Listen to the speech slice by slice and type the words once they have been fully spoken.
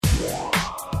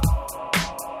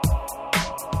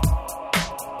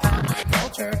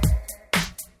culture.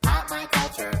 Pop my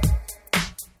culture.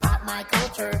 Pop my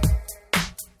culture.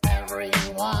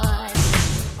 Everyone.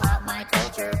 Pop my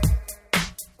culture.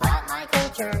 Pop my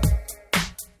culture.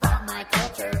 Pop my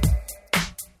culture.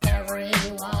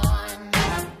 Everyone.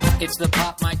 It's the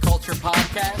Pop My Culture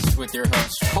podcast with your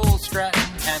hosts Cole Stratton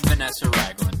and Vanessa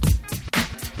Ragland.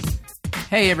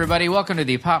 Hey everybody, welcome to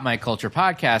the Pop My Culture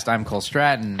podcast. I'm Cole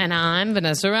Stratton. And I'm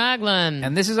Vanessa Ragland.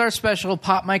 And this is our special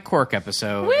Pop My Cork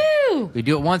episode. Woo! We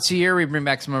do it once a year. We bring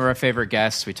back some of our favorite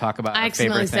guests. We talk about I our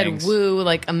favorite accidentally things. said woo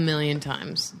like a million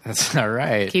times. That's all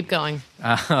right. Keep going.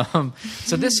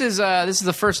 So this is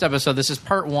the first episode. This is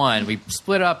part one. We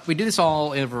split up. We do this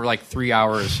all over like 3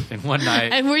 hours in one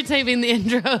night. And we're taping the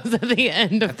intros at the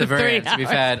end of At the very end, so we've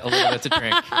had a little bit to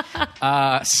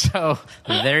drink. So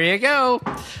there you go.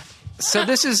 So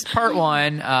this is part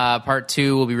one. Part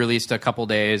two will be released a couple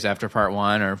days after part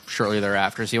one or shortly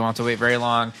thereafter, so you won't have to wait very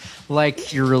long,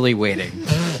 like you're really waiting.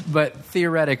 But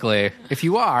theoretically, if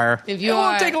you are, it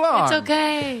won't take long. It's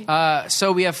okay.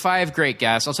 So we have 5 great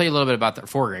guests. I'll tell you a little bit about the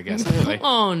 4 great guests, actually.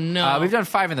 Oh, no. We've done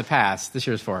 5 in the past. This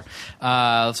year's 4.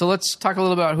 So let's talk a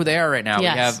little about who they are right now.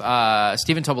 Yes. We have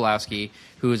Stephen Tobolowsky,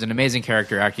 who is an amazing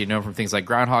character actor. You know him from things like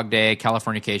Groundhog Day,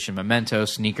 Californication, Memento,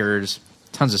 Sneakers,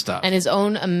 tons of stuff. And his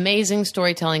own amazing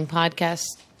storytelling podcast,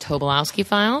 Tobolowsky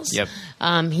Files. Yep.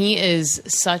 He is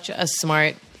such a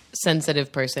smart,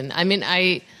 sensitive person. I mean,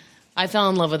 I fell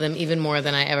in love with him even more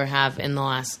than I ever have in the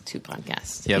last 2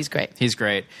 podcasts. Yep. He's great. He's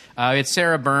great. It's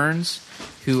Sarah Burns,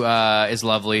 who is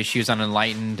lovely. She was on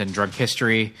Enlightened and Drug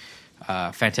History.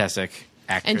 Fantastic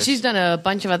actress. And she's done a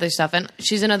bunch of other stuff. And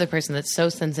she's another person that's so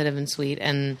sensitive and sweet.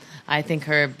 And I think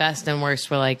her best and worst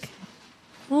were like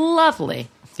lovely.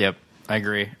 Yep, I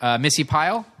agree. Missy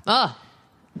Pyle. Oh,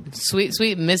 sweet,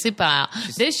 sweet Missy Pyle.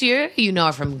 This year, you know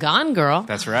her from Gone Girl.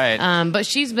 That's right. But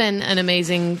she's been an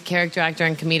amazing character actor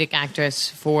and comedic actress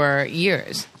for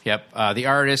years. Yep. The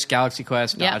Artist, Galaxy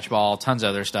Quest, Yep. Dodgeball, tons of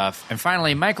other stuff. And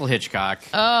finally, Michael Hitchcock.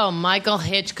 Oh, Michael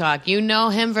Hitchcock. You know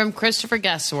him from Christopher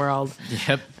Guest's World.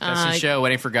 Yep. That's the show,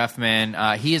 Waiting for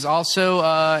Guffman. He is also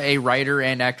a writer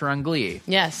and actor on Glee.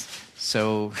 Yes.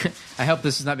 So I hope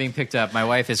this is not being picked up. My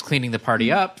wife is cleaning the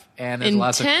party up, and there's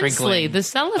lots of Intensely. crinkling The of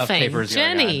cellophane. papers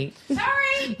going Jenny. on.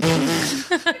 Sorry.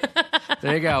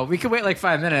 There you go. We can wait like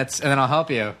 5 minutes, and then I'll help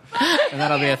you. And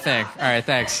that'll be a thing. All right,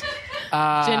 thanks.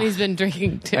 Jenny's been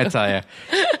drinking too. I tell you.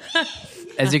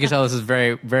 As you can tell, this is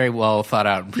very, very well thought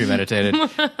out and premeditated.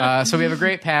 So we have a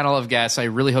great panel of guests. I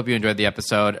really hope you enjoyed the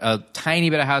episode. A tiny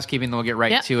bit of housekeeping, then we'll get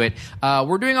right Yep. to it.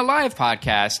 We're doing a live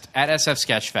podcast at SF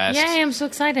Sketchfest. Yay, I'm so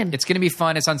excited. It's going to be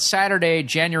fun. It's on Saturday,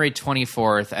 January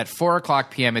 24th at 4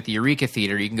 o'clock p.m. at the Eureka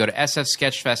Theater. You can go to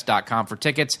sfsketchfest.com for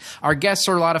tickets. Our guests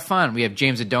are a lot of fun. We have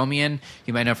James Adomian,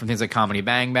 you might know from things like Comedy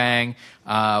Bang Bang.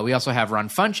 We also have Ron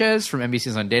Funches from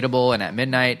NBC's Undateable and At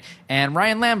Midnight, and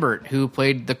Ryan Lambert, who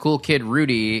played the cool kid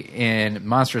Rudy in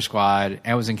Monster Squad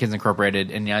and was in Kids Incorporated,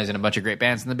 and now he's in a bunch of great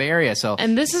bands in the Bay Area. So,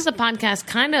 And this is a podcast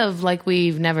kind of like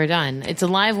we've never done. It's a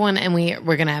live one, and we're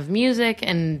going to have music,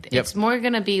 and Yep. it's more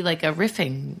going to be like a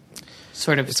riffing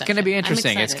sort of. it's going to be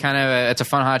interesting. It's kind of it's a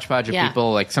fun hodgepodge of Yeah.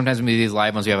 people. Like sometimes when we do these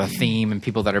live ones, we have a theme and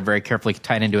people that are very carefully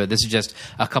tied into it. This is just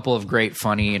a couple of great,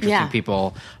 funny, interesting Yeah.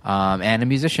 people, and a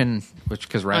musician,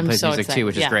 because Ryan I'm plays so music excited. too,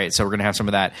 which is Yeah. great. So we're going to have some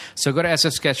of that. So go to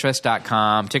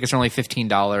sfsketchfest.com. Tickets are only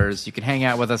 $15. You can hang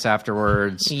out with us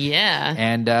afterwards. Yeah.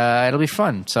 And it'll be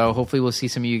fun. So hopefully we'll see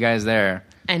some of you guys there.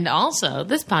 And also,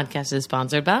 this podcast is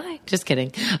sponsored by, just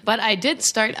kidding. But I did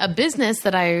start a business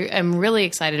that I am really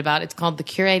excited about. It's called The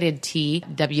Curated Tea,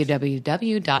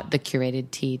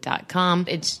 www.thecuratedtea.com.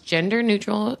 It's gender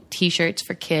neutral t-shirts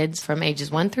for kids from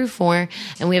ages 1 through 4.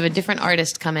 And we have a different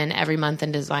artist come in every month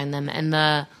and design them. And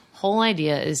the whole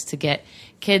idea is to get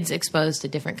kids exposed to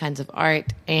different kinds of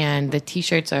art. And the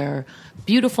t-shirts are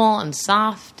beautiful and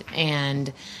soft,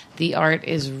 and the art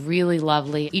is really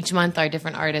lovely. Each month, our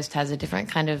different artist has a different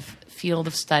kind of field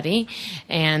of study,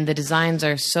 and the designs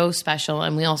are so special.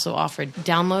 And we also offer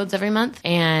downloads every month,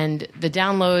 and the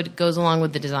download goes along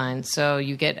with the design. So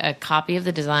you get a copy of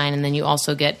the design, and then you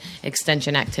also get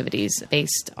extension activities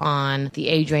based on the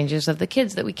age ranges of the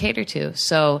kids that we cater to.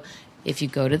 So if you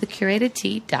go to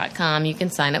thecuratedtea.com, you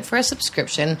can sign up for a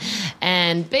subscription,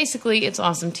 and basically it's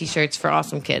awesome t-shirts for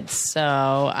awesome kids.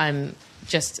 So I'm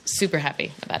just super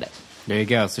happy about it. There you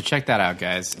go. So check that out,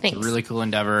 guys. It's Thanks. a really cool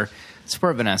endeavor.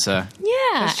 Support Vanessa.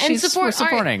 Yeah, and She's support worth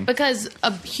supporting. art, because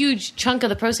a huge chunk of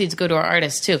the proceeds go to our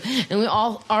artists too. And we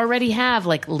all already have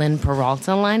like Lynn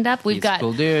Peralta lined up. We've He's a got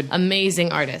cool dude.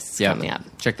 amazing artists Yep. coming up.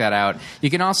 Check that out. You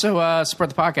can also support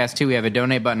the podcast too. We have a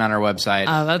donate button on our website.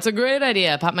 Oh, that's a great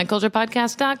idea.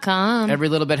 PopMyCulturePodcast.com. Every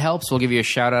little bit helps. We'll give you a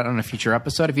shout out on a future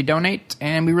episode if you donate,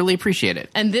 and we really appreciate it.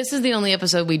 And this is the only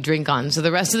episode we drink on, so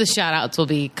the rest of the shout outs will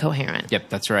be coherent. Yep,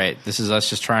 that's right. This is us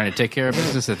just trying to take care of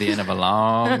business at the end of a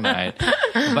long night.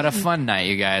 But a fun night,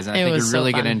 you guys. And I It think was you're so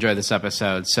really fun. going to enjoy this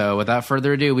episode. So without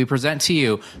further ado, we present to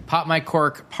you Pop My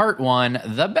Cork Part 1,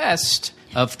 The Best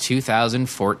of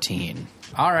 2014.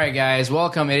 All right, guys,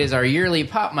 welcome. It is our yearly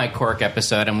Pop My Cork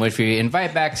episode in which we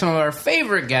invite back some of our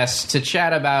favorite guests to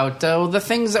chat about the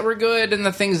things that were good and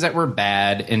the things that were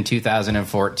bad in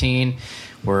 2014.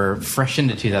 We're fresh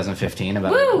into 2015,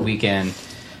 about a weekend.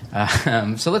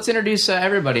 So let's introduce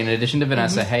everybody in addition to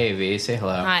Vanessa. Hey, V, say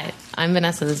hello. Hi, I'm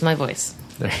Vanessa. This is my voice.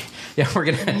 Yeah, we're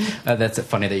gonna. That's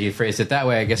funny that you phrased it that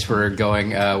way. I guess we're going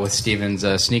with Steven's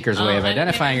sneakers way of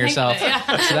identifying yourself. So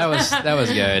that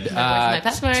was good. my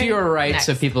password. To your right, Next.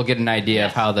 so people get an idea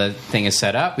of how the thing is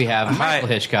set up, we have Michael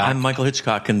Hitchcock. I'm Michael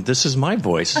Hitchcock, and this is my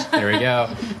voice. There we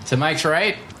go. To Mike's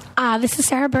right, This is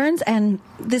Sarah Burns, and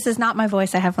this is not my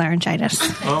voice. I have laryngitis.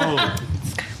 Oh,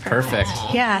 perfect.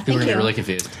 Yeah, People thank are you. really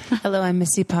confused. Hello, I'm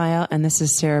Missy Pyle, and this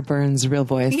is Sarah Burns' real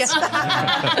voice.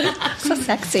 So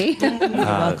sexy.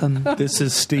 Welcome. This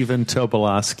is Stephen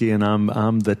Tobolowsky, and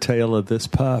I'm the tail of this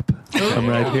pup. I'm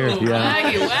right here.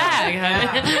 Yeah.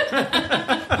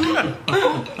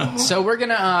 Wag. So we're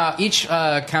gonna each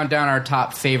count down our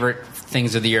top favorite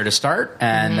things of the year to start,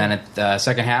 and then at the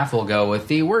second half we'll go with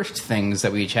the worst things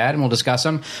that we each had, and we'll discuss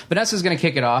them. Vanessa's gonna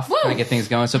kick it off, kind of get things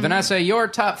going. So Vanessa, your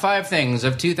top 5 things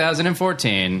of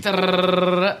 2014.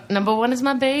 Number 1 is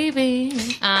my baby.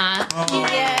 I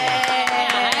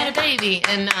had a baby,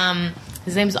 and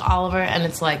his name's Oliver, and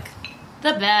it's like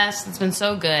the best. It's been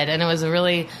so good, and it was a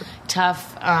really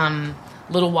tough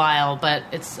little while, but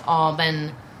it's all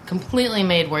been completely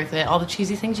made worth it. All the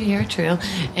cheesy things you hear are true,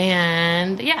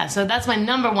 and yeah, so that's my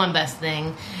number 1 best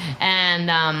thing.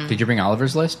 And Did you bring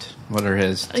Oliver's list? What are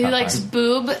his? he top likes 5?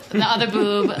 boob, the other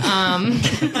boob, and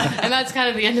that's kind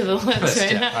of the end of the list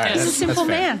right yeah. now. All right. He's a simple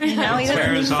fair. man. You know, he doesn't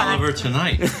where need is 5. Oliver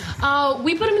tonight?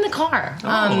 We put him in the car.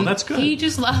 That's good. He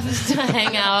just loves to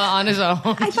hang out on his own.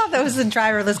 I thought that was a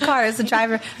driverless car. It was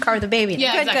a car with a baby.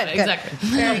 Yeah, good,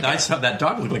 exactly. I saw that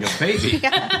dog look like a baby.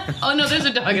 Oh no, there's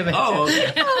a dog in there. Oh, too.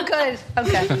 okay. Oh, good.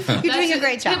 Okay. You're doing a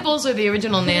great job. Pit bulls are the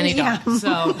original nanny dog,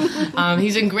 so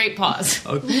he's in great paws.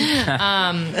 But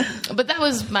that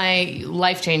was my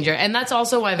life changer, and that's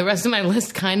also why the rest of my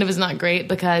list kind of is not great,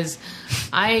 because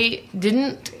I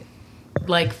didn't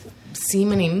see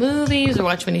many movies or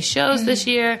watch many shows this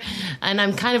year, and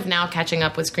I'm kind of now catching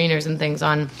up with screeners and things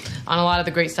on a lot of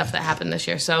the great stuff that happened this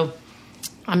year. So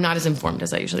I'm not as informed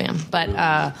as I usually am. But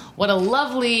what a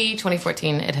lovely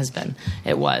 2014 it has been.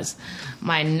 It was.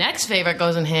 My next favorite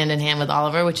goes in hand with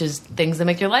Oliver, which is things that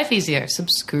make your life easier.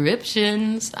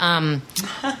 Subscriptions.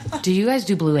 Do you guys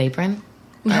do Blue Apron?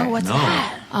 No, what's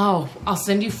that? Oh, I'll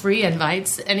send you free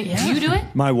invites. And do you do it?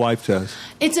 My wife does.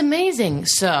 It's amazing.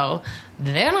 So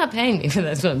they're not paying me for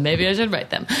this, but maybe I should write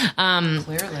them.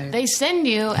 Clearly. They send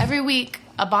you every week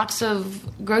a box of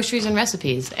groceries and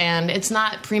recipes, and it's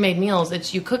not pre-made meals.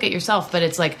 It's you cook it yourself, but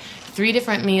it's like 3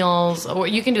 different meals, or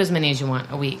you can do as many as you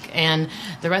want a week. And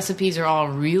the recipes are all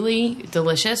really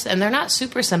delicious, and they're not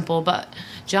super simple. But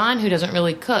John, who doesn't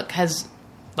really cook, has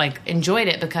enjoyed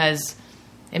it because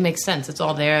it makes sense. It's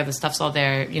all there. The stuff's all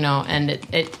there, and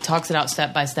it talks it out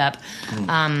step by step.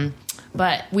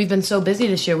 But we've been so busy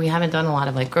this year, we haven't done a lot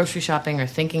of grocery shopping or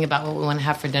thinking about what we want to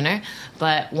have for dinner.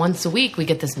 But once a week, we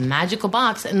get this magical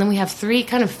box, and then we have 3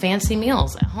 kind of fancy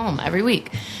meals at home every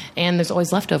week. And there's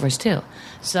always leftovers, too.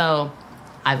 So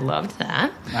I've loved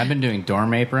that. I've been doing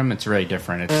Dorm Apron. It's really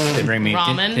different. They bring me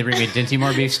Ramen. they bring me Dinty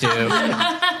Moore beef stew,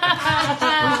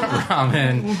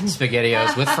 ramen,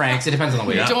 SpaghettiOs with Franks. It depends on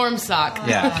the week. Dorm sock.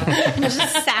 Yeah, There's a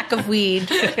sack of weed.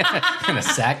 and a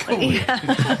sack of weed.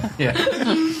 Yeah.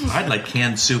 I'd like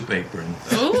canned soup apron.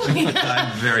 Ooh.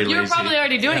 I'm very lazy. You were probably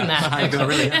already doing that. I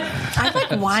really am. I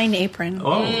like wine apron.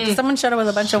 Oh. Someone showed up with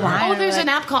a bunch of wine. Oh, there's an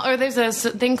app called, or there's a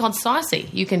thing called Saucy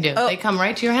you can do. They come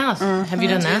right to your house. Have you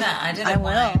done that? I did I a will.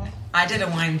 wine. I did a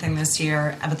wine thing this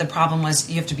year, but the problem was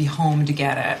you have to be home to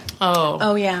get it,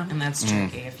 Oh, yeah. and that's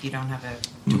tricky if you don't have a.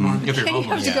 If you're You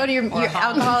have to Yeah. go to your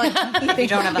alcoholic. If you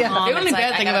don't have a home, The only it's bad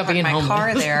like, thing I gotta about being park my home.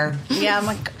 car there. Yeah, I'm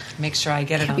like, make sure I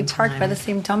get it on Be parked time. by the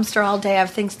same dumpster all day. I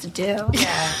have things to do.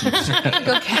 Yeah.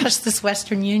 Go cash this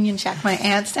Western Union check my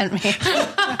aunt sent me.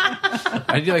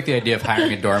 I do like the idea of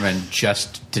hiring a doorman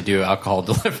just to do alcohol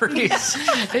deliveries.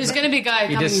 There's going to be a guy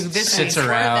He coming just this sits week.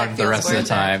 around the rest of the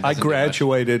time. I doesn't do much.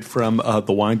 graduated from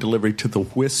the wine delivery to the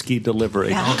whiskey delivery.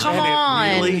 Yeah. Come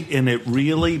And it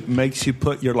really makes you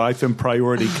put your life in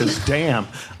priority because, damn,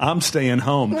 I'm staying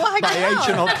home. Well, I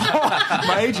know.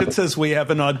 My agent says we have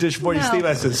an audition for you, No. Steve.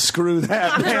 I said, screw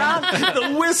that, man.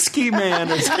 The whiskey man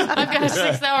is. I've got a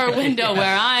 6-hour window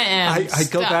where I am. I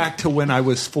go stuck. back to when I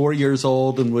was 4 years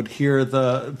old and would hear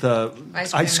the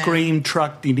ice cream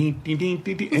truck, ding, ding, ding, ding,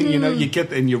 ding, ding, and you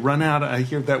get and you run out. I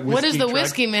hear that whiskey. What does the truck.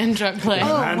 whiskey man truck play?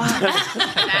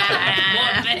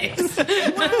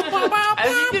 I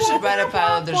think you should write a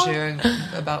pilot this year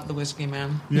about the Whiskey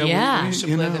Man. Yeah. You should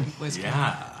you play know, the Whiskey Man.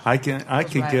 Yeah. I can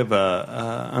right. give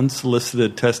a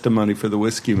unsolicited testimony for the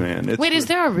whiskey man. It's Wait, is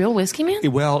there a real whiskey man?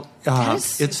 Well,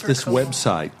 is it's super this cool.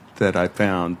 website that I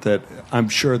found that I'm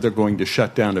sure they're going to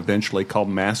shut down eventually, called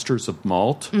Masters of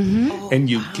Malt, and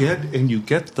you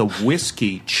get the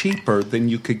whiskey cheaper than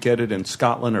you could get it in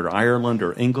Scotland or Ireland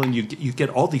or England. You get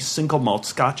all these single malt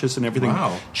scotches and everything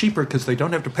Wow. cheaper because they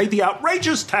don't have to pay the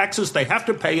outrageous taxes they have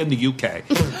to pay in the UK,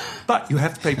 but you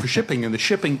have to pay for shipping, and the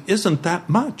shipping isn't that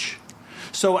much.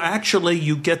 So actually,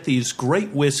 you get these great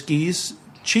whiskeys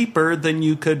cheaper than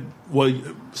you could. Well,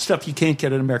 stuff you can't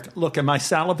get in America. Look, am I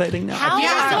salivating now? How Yeah.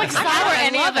 so How excited? are I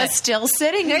any love of us it. still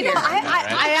sitting here?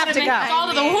 I have to go. Call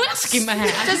to the whiskey man.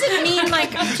 Does it mean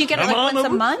like do you get it Come like on once a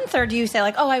over. month, or do you say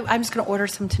like, oh, I'm just going to order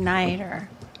some tonight, or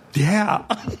Yeah,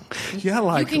 yeah.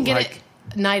 Like You can get like, it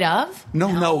night of? No,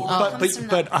 comes from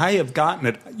but I have gotten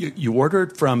it. You order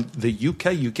it from the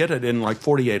UK, you get it in like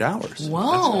 48 hours.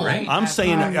 Whoa. Great. I'm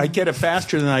saying I get it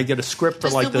faster than I get a script for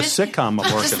Does like the the whiskey- sitcom I'm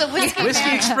Does working. the Whiskey Whiskey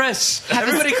Man Express.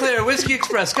 Everybody clear. Whiskey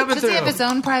Express coming Does through. he have his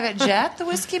own private jet, the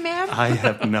Whiskey Man? I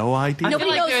have no idea. I feel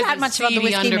Nobody like knows there's that a much about the seedy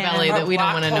whiskey man. underbelly that we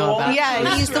don't want to know about.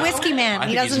 yeah, he's the whiskey man. I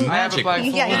He think he's doesn't. magic. Yeah,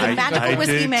 he's a magical I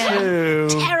whiskey did man. too.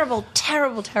 Terrible,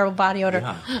 terrible, terrible body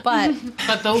odor. But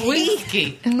But the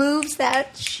whiskey. moves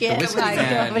that shit. The whiskey like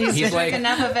man, nobody's he's like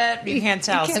Enough of it. You can't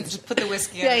tell. can't- So just put the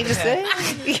whiskey yeah, in. he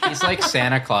just he's like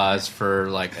Santa Claus for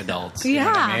like adults. You know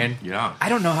what I Yeah. mean? Yeah. I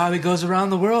don't know how he goes around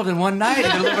the world in one night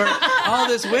and deliver all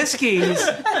this whiskey.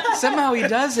 Somehow he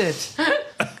does it.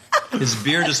 His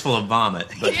beard is full of vomit,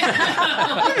 but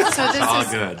So this all is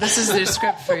good. this is the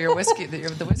script for your whiskey,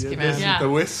 the Whiskey Man. Yeah. The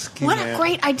whiskey What man. a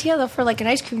great idea though for like an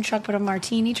ice cream truck, but a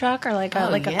martini truck or like a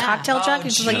Oh, yeah. cocktail truck.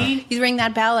 It's just like you ring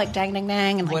that bell like dang dang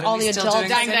dang, and like What are all we the still adults doing?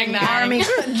 Dang, dang, dang. army.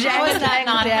 How does that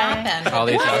not happen? All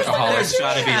these alcoholics. there's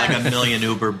got to be like a million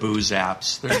Uber booze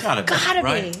apps. There's got to be. Gotta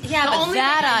right? be. Yeah, The but only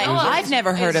that thing I know I've is-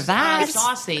 never heard is, of that.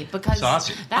 Saucy, because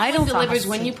Saucy. that I one don't delivers saucy.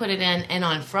 when you put it in, and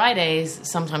on Fridays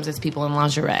sometimes it's people in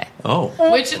lingerie, Oh,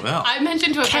 which well. I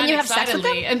mentioned to a Can friend you have sex with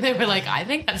excitedly, and they were like, "I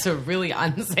think that's a really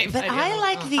unsafe." But idea. I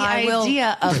like the I will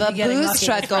idea of a getting booze lucky.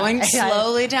 truck going Yeah.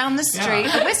 slowly down the street,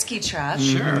 a whiskey truck.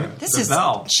 sure. This The is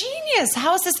bell. genius.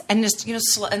 How is this? And just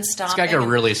and stop. It's got to go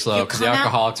really slow You because the come out-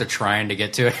 alcoholics are trying to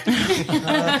get to it.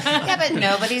 Yeah, but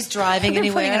nobody's driving They're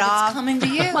anywhere. putting it It's off. coming to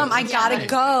you. Mom, I gotta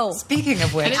go. Speaking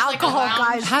of which, And it's like a Alcohol,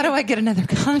 lounge. guys. how do I get another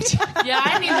contact? Yeah,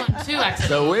 I need one too. Actually,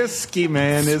 The whiskey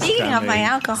man is Speaking of coming. my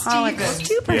alcoholic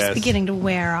stuper's Yes. beginning to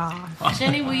wear off.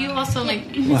 Jenny, will you also make?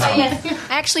 I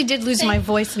actually did lose my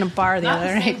voice in a bar the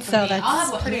other night, so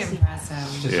that's Pretty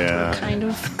impressive. Yeah. kind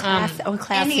of classy.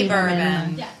 Classy Any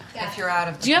woman. bourbon. If you're out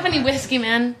of Do you have any whiskey,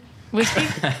 man? Whiskey?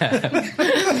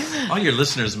 All your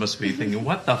listeners must be thinking,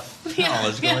 what the hell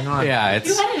is going on? Yeah, it's.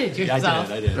 You edited I yourself.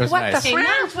 did. It was What nice. the Okay,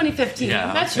 now 2015.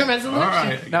 Yeah, That's okay. your resolution. All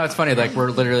right. No, it's funny. Like we're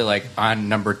literally like on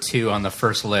number 2 on the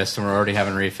first list, and we're already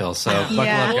having refills. So buckle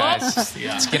Yeah. up, guys.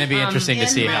 It's going to be interesting to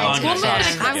see how it's Well, going to man,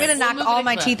 sauce. I'm gonna knock all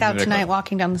my teeth out tonight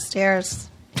walking down the stairs.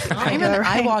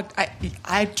 I walked.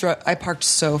 I parked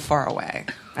so far away.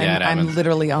 Yeah, it I'm happens.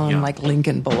 literally on Yeah. like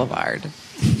Lincoln Boulevard,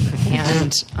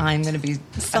 and I'm going to be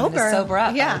Sober. sober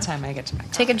up Yeah. by the time I get to my car.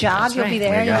 Take a jog, you'll be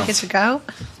there. There you You'll go. get to go. All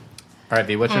right,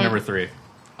 B, what's your number 3?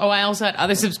 Oh, I also had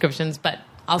other subscriptions, but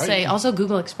I'll say also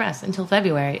Google Express until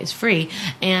February is free,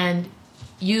 and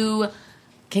you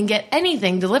can get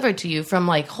anything delivered to you from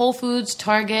like Whole Foods,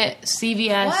 Target,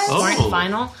 CVS, What? Smart Oh. and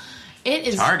Final. It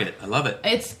is Target. I love it.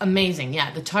 It's amazing.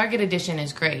 Yeah, the Target edition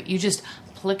is great. You just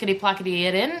plickety-plockety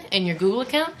it in your Google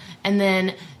account, and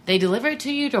then they deliver it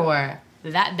to your door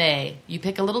that day. You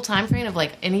pick a little time frame of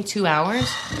like any 2 hours,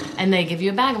 and they give you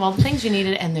a bag of all the things you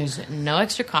needed, and there's no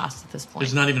extra cost at this point.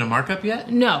 There's not even a markup yet?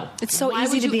 No. It's so Why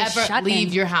easy would to you be a ever shut-in.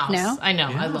 leave your house? No? I know.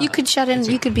 I love You could shut in. It's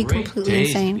a You could be great completely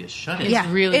days to insane. be a shut-in. It's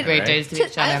Yeah. really It- great days to be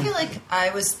shut I in. feel like I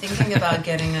was thinking about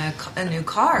getting a new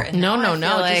car. And No, now I no.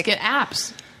 feel Just like get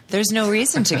apps. there's no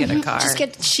reason to get a car. Just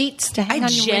get sheets to hang I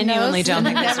on your genuinely windows don't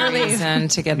think and there's a never leave. reason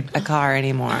to get a car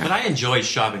anymore. But I enjoy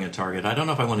shopping at Target. I don't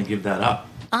know if I want to give that up.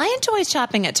 I enjoy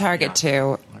shopping at Target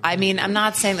too. I mean, I'm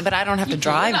not saying that, but I don't have to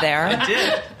drive there. I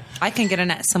did. I can get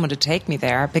someone to take me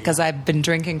there because I've been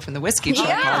drinking from the whiskey truck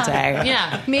all day.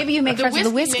 Yeah. Maybe you make friends with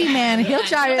the whiskey man. He'll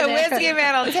try to. The whiskey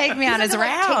man will take me on his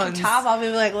rounds. Take your top off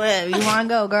and be like, "Liv, you want to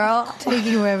go, girl? I'll take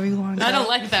you wherever you want to go." I don't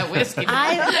like that whiskey.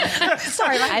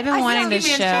 Sorry, I've been wanting to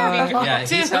show. Yeah,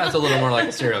 he sounds a little more like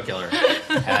a serial killer.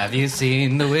 Have you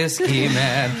seen the Whiskey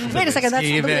Man? Wait a second, that's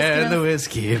the Whiskey Man. The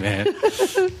Whiskey Man.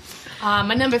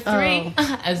 My number 3,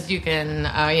 as you can,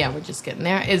 we're just getting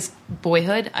there, is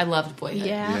Boyhood. I loved Boyhood.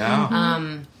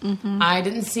 Yeah. I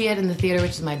didn't see it in the theater,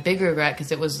 which is my big regret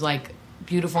because it was like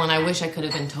beautiful, and I wish I could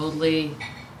have been totally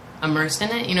immersed in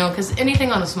it. You know, because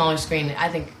anything on a smaller screen, I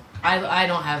think I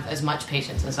don't have as much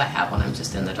patience as I have when I'm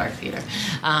just in the dark theater.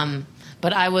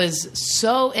 But I was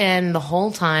so in the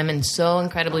whole time and so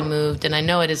incredibly moved. And I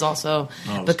know it is also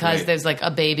because great. there's like a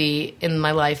baby in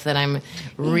my life that I'm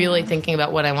really thinking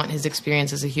about what I want his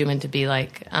experience as a human to be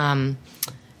like.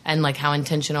 And like how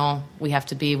intentional we have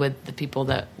to be with the people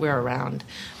that we're around.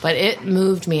 But it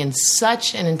moved me in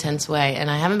such an intense way.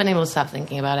 And I haven't been able to stop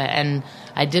thinking about it. And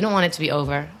I didn't want it to be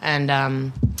over. And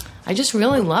I just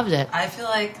really loved it. I feel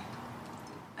like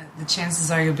the chances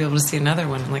are you'll be able to see another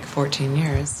one in like 14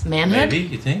 years. Manhood? Maybe,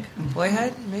 you think?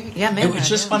 Boyhood? Maybe. Yeah, It Manhood. was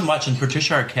just fun watching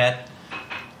Patricia Arquette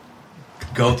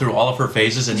go through all of her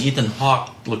phases, and Ethan Hawke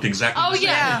looked exactly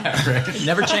the same.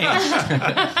 Never changed.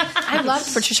 I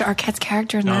loved Patricia Arquette's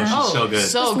character in that. she's so good.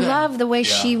 So Just good. love the way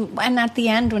she, and at the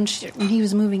end when he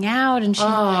was moving out, and she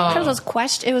kind of those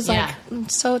questions. It was like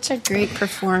such a great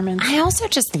performance. I also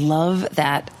just love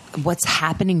that what's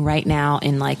happening right now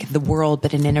in like the world,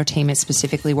 but in entertainment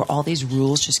specifically, where all these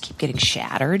rules just keep getting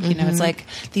shattered. You know, it's like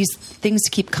these things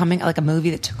keep coming, like a movie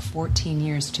that took 14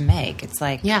 years to make. It's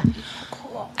like, Yeah.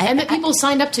 And that people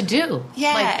signed up to do.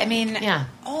 yeah, Like, I mean, yeah.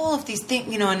 all of these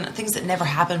things, you know, and things that never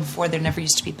happened before. There never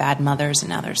used to be bad mothers, and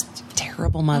now there's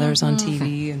terrible mothers on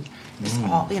TV, and just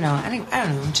all, you know, I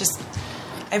don't know. Just,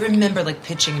 I remember like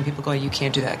pitching and people going, "You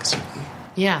can't do that," because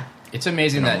Yeah. It's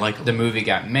amazing They're that unlikable. the movie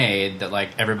got made, that like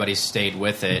everybody stayed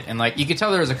with it, and like you could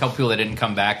tell there was a couple people that didn't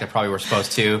come back that probably were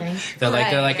supposed to. They're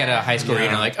like at a high school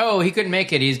reunion, like, oh, he couldn't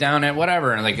make it, he's down at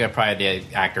whatever, and like probably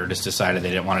the actor just decided they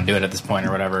didn't want to do it at this point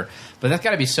or whatever. But that's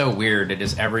got to be so weird to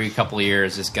just every couple of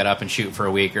years just get up and shoot for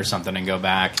a week or something and go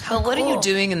back. But what are you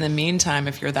doing in the meantime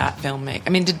if you're that filmmaker? I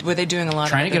mean, were they doing a lot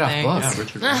Trying of to get other off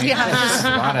things? books. Yeah, Richard. Just a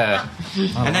lot of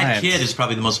And that lives. kid is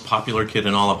probably the most popular kid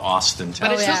in all of Austin.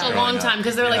 But it's just a long time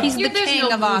because they're like, He's the there's king no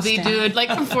of movie, Austin. dude. Like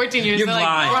from 14 years, You're they're like,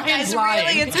 lying. Brian's Guys, lying.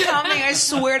 really, it's coming. I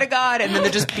swear to God. And then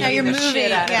they're just beating you're the moving,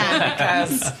 shit out of yeah.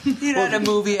 him because you're not a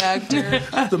movie actor.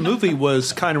 The movie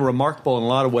was kind of remarkable in a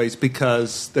lot of ways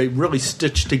because they really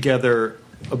stitched together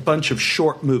a bunch of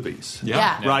short movies.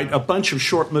 Yeah. Right? A bunch of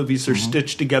short movies are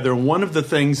stitched together. And one of the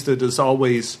things that is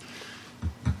always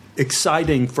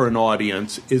exciting for an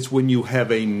audience is when you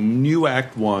have a new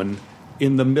act one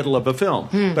in the middle of a film.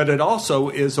 But it also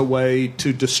is a way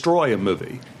to destroy a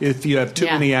movie. If you have too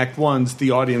Yeah. many act ones, the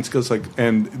audience goes like,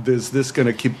 and is this going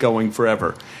to keep going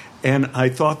forever? And I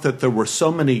thought that there were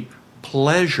so many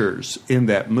pleasures in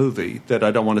that movie that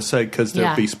I don't want to say because there'd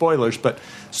Yeah. be spoilers, but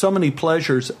so many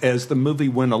pleasures as the movie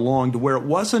went along to where it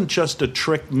wasn't just a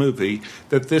trick movie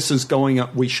that this is going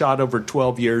up. We shot over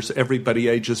 12 years, everybody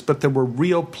ages, but there were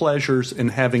real pleasures in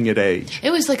having it age. It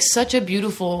was like such a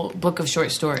beautiful book of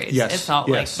short stories. Yes, It felt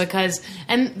yes. like because,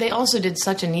 and they also did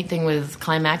such a neat thing with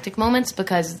climactic moments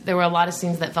because there were a lot of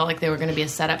scenes that felt like they were going to be a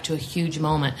setup to a huge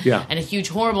moment, Yeah. and a huge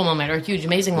horrible moment or a huge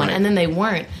amazing one, Right. and then they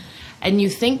weren't. And you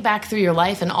think back through your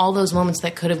life and all those moments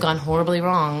that could have gone horribly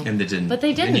wrong, And they didn't. But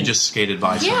they didn't. And you just skated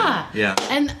by Yeah, something. Yeah.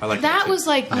 and I like that too. was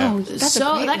like, Yeah. that's a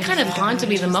so great that way kind to of look at haunted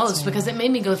me the most because it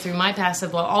made me go through my past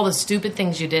of all the stupid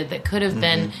things you did that could have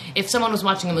been if someone was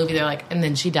watching a movie, they're like, and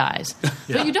then she dies,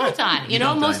 but you don't die. You know,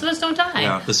 don't most die. of us don't die.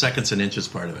 Yeah, the seconds and inches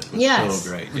part of it was Yes.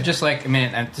 so great. Yeah. Just like, I mean,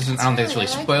 I don't think this really I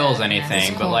like spoils that. anything, That's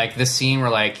but cool. like this scene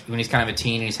where like when he's kind of a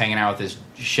teen and he's hanging out with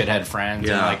shithead friends.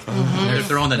 Yeah. And like They're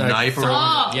throwing the knife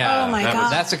around. Yeah, Oh my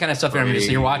God. that's the kind of stuff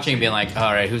you're watching, being like,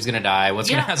 all right, who's gonna die?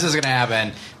 How's this gonna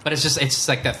happen? But it's just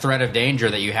like that threat of danger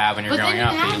that you have when you're But growing then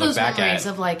up. you That have you look those back memories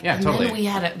at. of like, yeah, and totally. then we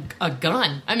had a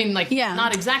gun. I mean, like, Yeah.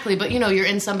 not exactly, but you're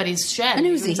in somebody's shed. An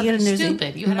You're Uzi. doing You had an something Uzi.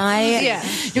 Stupid. You had My- a Uzi. Yeah.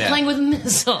 You're Yeah. playing with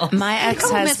missiles. My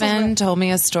missiles ex-husband told me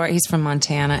a story. He's from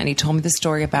Montana, and he told me the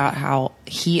story about how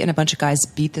he and a bunch of guys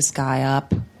beat this guy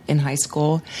up in high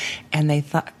school, and they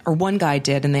thought, or one guy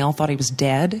did, and they all thought he was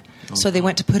dead. So they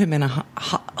went to put him in a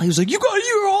he was like, "You got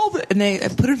you're all," and they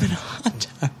put him in a hot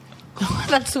tub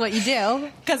That's what you do.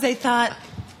 because they thought.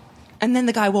 And then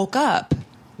the guy woke up.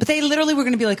 But they literally were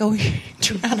going to be like, "Oh, he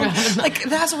drowned." Like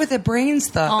that's what the brains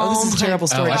thought. Oh, this is a terrible Oh,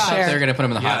 story I to thought share. they were going to put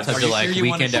him in the hot Yeah, tub are to you like sure you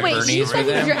Weekend at wanna- Wait, you Bernie's said with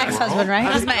with him. your ex-husband, right?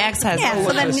 That was my ex-husband. Yeah,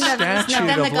 so then you never. statute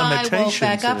Then the of guy woke limitations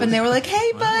back up, and they were like,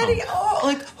 "Hey, buddy!" Oh,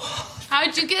 like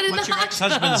How'd you get in What's the your hot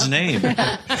ex-husband's name?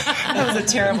 that was a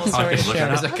terrible story to share.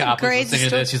 There's a cop Great listening to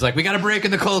story. this. He's like, "We got a break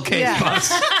in the cold case, Yeah.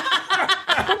 boss."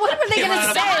 What were they going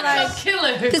to say? Like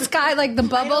killer? this guy, like the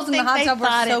bubbles in the hot tub were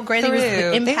so great. It was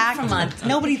the impact.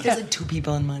 Nobody. There's like 2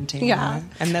 people in Montana. Yeah,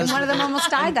 and those one of them almost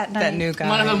died that night. that new guy.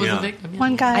 One of them was Yeah. a victim. yeah.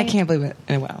 One guy. I can't believe it.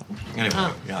 Anyway,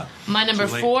 Anyway, yeah. My number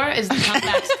Too late. 4 is the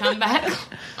Comeback's Comeback.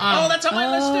 Oh, that's on my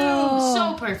list too.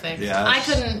 So perfect. Yes. I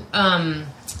couldn't.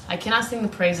 I cannot sing the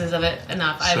praises of it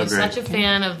enough. I So was great. such a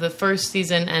fan of the first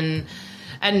season, and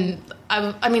I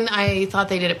mean, I thought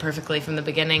they did it perfectly from the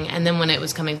beginning. And then when it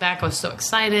was coming back, I was so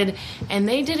excited, and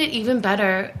they did it even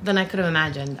better than I could have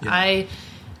imagined. I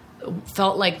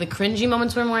felt like the cringy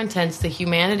moments were more intense, the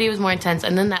humanity was more intense,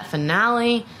 and then that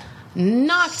finale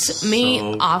knocked me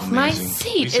So off my amazing.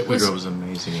 seat. Lisa It was Kudrow was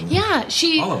amazing. yeah,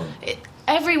 All of them.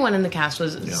 everyone in the cast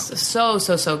was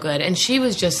so good, and she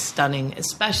was just stunning,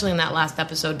 especially in that last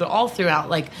episode, but all throughout,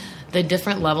 like the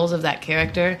different levels of that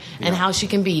character and how she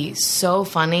can be so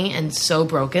funny and so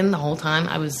broken the whole time.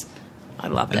 I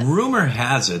loved it. And rumor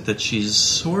has it that she's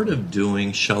sort of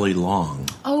doing Shelley Long.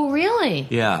 Oh, really?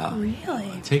 Yeah.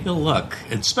 Really? Take a look.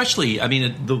 Especially, I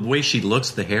mean, the way she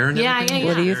looks, the hair and Yeah, everything. yeah, yeah.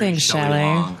 What do you Very think, Shelley?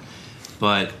 Long.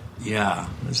 But, yeah.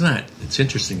 Isn't that? It's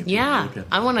interesting. If you Yeah, look at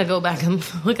I want to go back and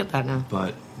look at that now.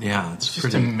 But, yeah, it's It's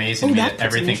pretty amazing to me that that puts an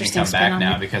everything can interesting come spin back on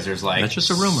now it. because there's like That's just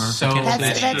a rumor. So I can't say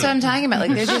that's that. what I'm talking about.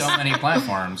 Like there's so just many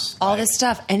platforms. all this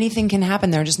stuff. Anything can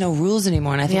happen. There are just no rules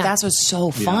anymore, and I think Yeah. that's what's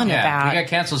so fun Yeah, about. we got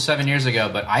canceled 7 years ago,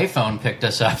 but iPhone picked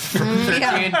us up for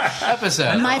 13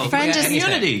 episodes. My Oh, friend yeah, just- anything.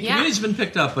 Community. Yeah. Community's been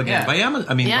picked up again Yeah. by Amazon.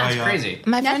 I mean, Yeah, by it's Crazy.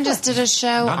 My friend just did a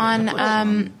show Not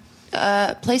on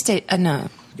Netflix. PlayStation. No,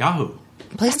 Yahoo.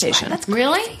 PlayStation.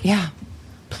 Really? Yeah,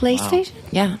 PlayStation.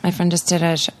 yeah. My friend just did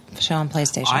a show on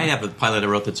PlayStation. I have a pilot I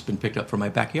wrote that's been picked up for my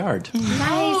backyard.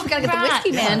 Nice. We gotta get the congrats.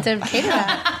 whiskey man to cater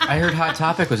that. I heard Hot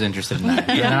Topic was interested in that.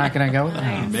 They're not going to go with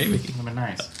that. Maybe. That'd be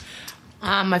nice.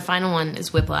 My final one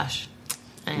is Whiplash.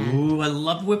 And Ooh, I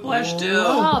love Whiplash too.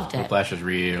 loved it. Flash was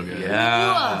real good.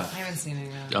 Yeah. I haven't seen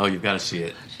it. Oh, you've got to see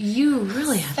it. You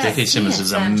really have to. J.K. Simmons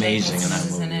is amazing in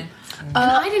that movie. And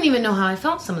I didn't even know how I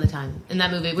felt some of the time in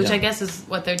that movie, which Yeah. I guess is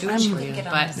what they're doing for you.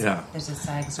 But Yeah. There's a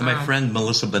side And my friend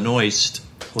Melissa Benoist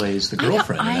plays the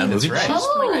girlfriend in that movie. That's right.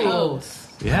 oh,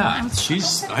 Yeah,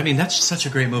 she's. I mean, that's such a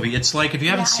great movie. It's like if you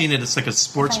haven't seen it, it's like a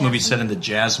sports movie set in the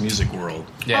jazz music world.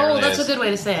 Yeah, it oh, really that's is. a good way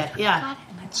to say it. Yeah.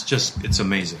 It's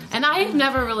amazing. And I've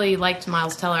never really liked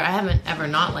Miles Teller. I haven't ever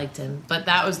not liked him, but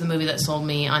that was the movie that sold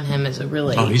me on him as a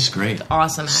really Oh, he's great.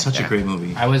 awesome actor. Such a great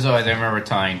movie. I remember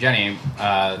telling Jenny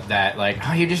that, like,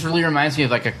 oh, he just really reminds me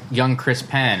of, like, a young Chris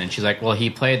Penn. And she's like, well, he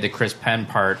played the Chris Penn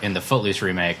part in the Footloose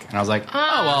remake. And I was like,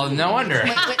 oh, well, no wonder.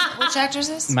 Which actor is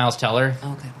this? Miles Teller.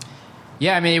 Okay.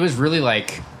 Yeah, I mean, it was really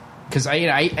like, because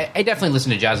I definitely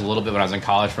listened to jazz a little bit when I was in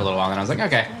college for a little while, and I was like,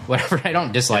 okay, whatever. I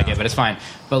don't dislike it, but it's fine.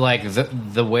 But like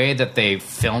the way that they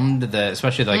filmed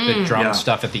especially like the drum Yeah.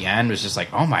 stuff at the end was just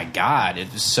like, oh my god,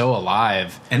 it was so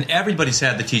alive. And everybody's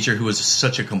had the teacher who was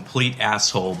such a complete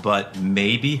asshole, but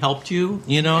maybe helped you.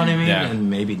 You know what I mean? Yeah. And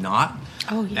maybe not.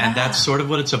 Oh, yeah. And that's sort of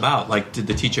what it's about. Like, did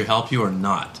the teacher help you or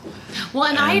not? Well,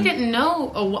 and I didn't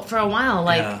know for a while,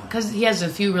 like, Yeah. because he has a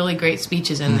few really great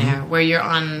speeches in there where you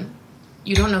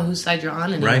don't know whose side you're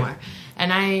on anymore. Right.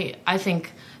 And I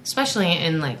think, especially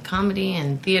in like comedy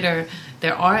and theater,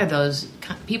 there are those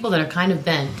people that are kind of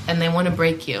bent and they want to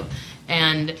break you.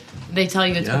 And they tell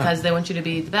you it's Yeah. because they want you to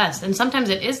be the best. And sometimes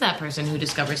it is that person who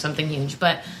discovers something huge.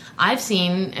 But I've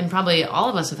seen, and probably all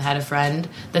of us have had a friend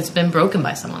that's been broken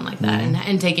by someone like that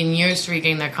and taken years to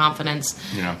regain their confidence.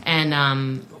 Yeah.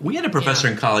 And We had a professor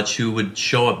in college who would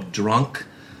show up drunk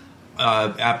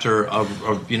after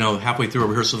halfway through a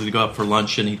rehearsal to go out for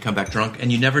lunch, and he'd come back drunk,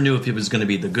 and you never knew if he was going to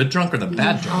be the good drunk or the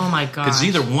bad drunk. Oh, my God. Because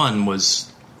either one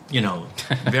was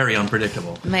very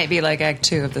unpredictable. Might be like Act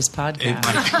 2 of this podcast. It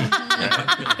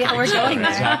might be. Yeah, we're going there.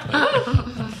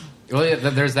 Exactly.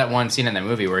 Well, there's that one scene in that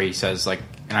movie where he says, like,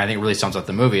 and I think it really sums up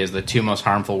the movie, is the two most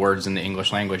harmful words in the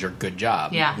English language are "good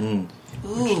job." Yeah.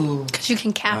 Ooh. Because you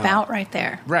can cap out right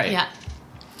there. Right. Yeah.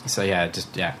 So yeah,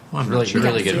 Well, I'm really, not sure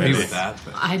really I good agree movie. with that.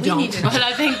 But. I don't, but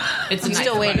I think it's nice.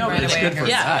 still waiting. Right It's away. good for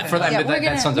Yeah, for that. Yeah, but we're that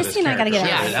gonna- sums up Missy his and I gotta get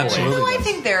character. out of Yeah, here. Absolutely. No, I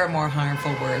think there are more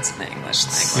harmful words in the English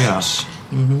language. Yeah.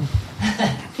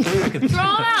 Throw them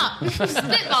out.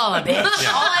 Spitball a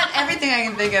bitch. Everything I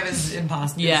can think of is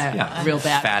impossible. Yeah, real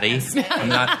bad. Fatty. I'm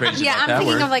not crazy Yeah, about I'm that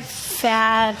thinking word. of like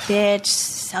fat, bitch,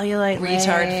 cellulite,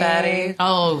 Retard leg. fatty.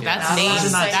 Oh, that's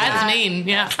mean. That's mean.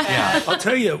 Yeah. yeah. I'll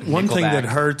tell you one thing Nickelback. that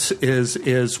hurts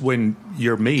is when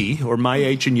you're me or my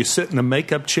age and you sit in a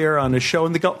makeup chair on a show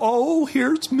and they go, "Oh,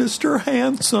 here's Mr.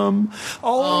 Handsome.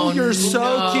 Oh, you're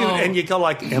so cute," and you go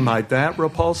like, "Am I that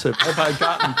repulsive? Have I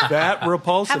gotten that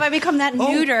repulsive? Have I become that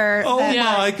neuter? Oh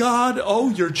that- my God! Oh,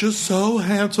 you're just so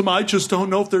handsome. I just don't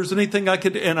know if there's anything I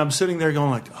could." And I'm sitting there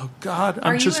going like, "Oh God,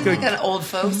 I'm Are just you in going." like an old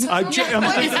folks? I'm thinking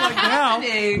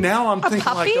like now I'm thinking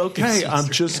puppy? like, okay, I'm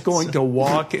just going to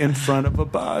walk in front of a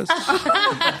bus.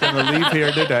 I'm going to leave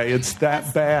here today. It's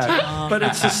that bad. But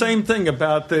it's the same thing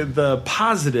about the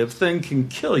positive thing can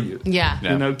kill you. Yeah.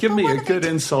 You know, give me a good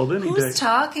insult any day. Who's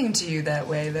talking to you that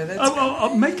way, though?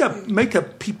 That's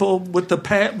Makeup people with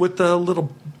the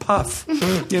little puff,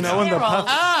 you know, and the puff.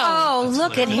 Oh,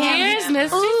 look at him. Here's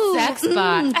Mr. Ooh, Sex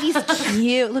Bot. He's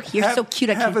cute. Look, you're so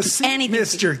cute. I Have can't a do seat, anything.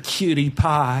 Mr. Cutie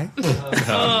Pie.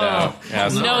 No. Yeah,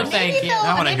 No, thank you.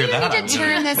 I want to hear maybe that. you need to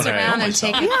turn this When I around know and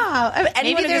take myself. it. Yeah, anyone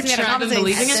Maybe who they're gives me a trying to compliment,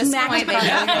 believe at this smack point. my They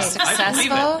know face. you're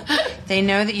successful. They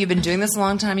know that you've been doing this a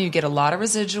long time. You get a lot of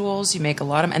residuals. You make a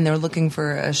lot of, and they're looking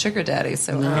for a sugar daddy.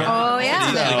 So, Oh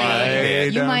yeah.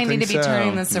 you might need to be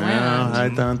turning this around. No, I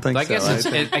don't think I guess so.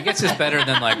 I guess it's better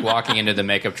than like walking into the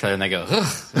makeup trailer and they go,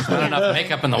 "Ugh, there's not enough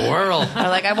makeup in the world." They're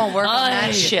like, I won't work on that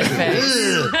Ay. shit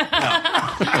face.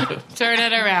 Turn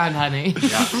it around, honey.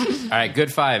 All right,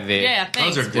 good five, V. Yeah,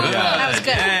 thanks. Those are good. That was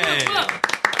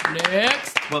good. Yay.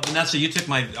 Next. Well, Vanessa, you took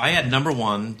I had number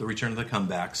one, The Return of the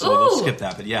Comeback, so we'll skip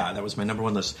that. But yeah, that was my number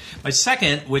one list. My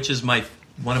second, which is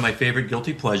one of my favorite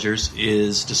guilty pleasures,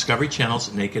 is Discovery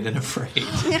Channel's Naked and Afraid,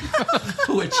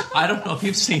 which I don't know if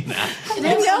you've seen that.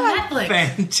 It's on Netflix.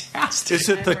 Fantastic. Is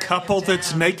it the couple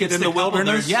that's naked It's in the couple,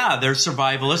 wilderness? they're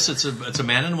survivalists. It's a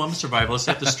man and a woman survivalists.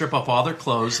 They have to strip off all their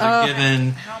clothes. They're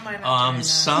given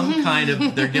some kind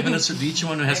of. They're given us each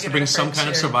one has to bring some kind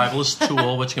of survivalist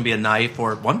tool, which can be a knife,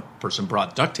 or one person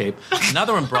brought duct tape.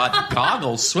 Another one brought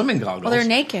goggles, swimming goggles. Well, they're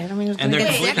naked. I mean, and they're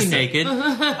completely naked.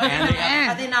 And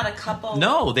Are they not a couple?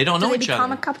 no, they don't know they each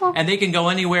become other. a couple? And they can go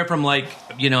anywhere from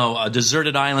a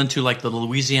deserted island to like the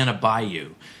Louisiana Bayou.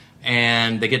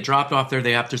 And they get dropped off there.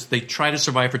 They try to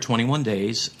survive for 21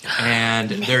 days, and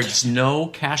there's no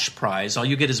cash prize. All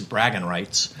you get is bragging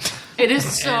rights. It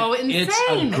is so And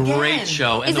insane. It's a great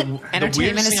show. And the entertainment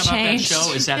weirdest thing has about changed. that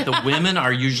show is that the women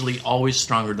are usually always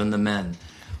stronger than the men.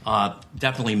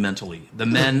 Definitely mentally. The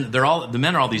men are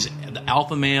all these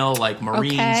alpha male like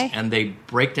Marines, Okay. and they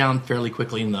break down fairly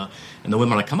quickly. And the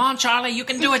women are like, "Come on, Charlie, you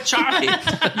can do it, Charlie.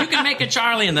 You can make it,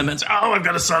 Charlie." And the men say, "Oh, I've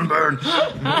got a sunburn."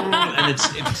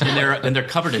 and they're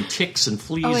covered in ticks and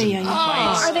fleas. Oh, and yeah.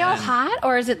 bites. Are they all hot,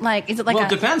 or is it like Well, a it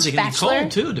depends. It can bachelor? be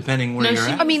cold too, depending where you're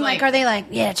at. I mean, like, are they like,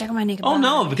 yeah, check out my naked Oh body.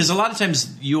 no, because a lot of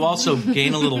times you also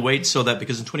gain a little weight so that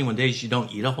because in 21 days you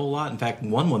don't eat a whole lot. In fact,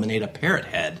 one woman ate a parrot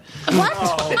head. What?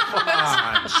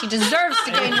 She deserves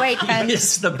to gain weight, then.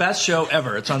 It's the best show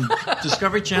ever. It's on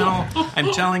Discovery Channel.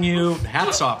 I'm telling you,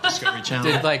 hats off Discovery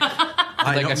Channel. Did like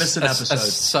I like don't a, miss an a- episode. a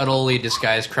subtly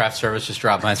disguised craft service just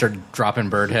dropped by and started dropping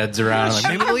bird heads around. Like,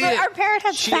 maybe we'll eat it. Our parrot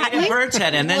has She fat. ate a bird's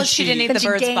head, and then Well, she didn't eat the she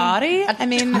bird's gained body. I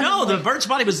mean, No, the bird's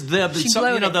body was the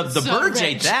bloated. the So birds rich.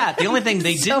 ate that. The only thing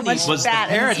they So didn't eat much was the fat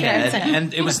in parrot the head, skeleton.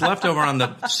 and it was left over on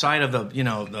the side of the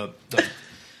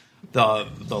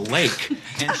lake.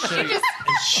 And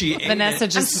she ate Vanessa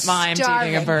it. just mimed starving.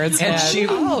 eating a bird's And head. she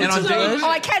and on day Oh,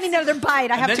 I can't eat another bite.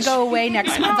 I have then to go she- away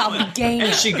next month. I'll be gaining.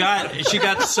 And she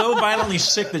got so violently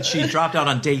sick that she dropped out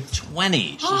on day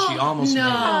 20. So she almost made it.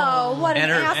 Oh, what an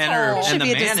asshole. And the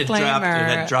be a man disclaimer.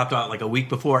 had dropped out like a week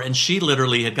before, and she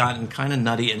literally had gotten kind of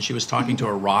nutty, and she was talking to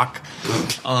a rock.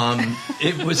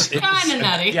 It was Kinda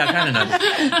nutty. Yeah, kind of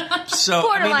nutty. So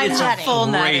Borderline it's nutty. a Full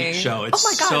great nutty. show. It's Oh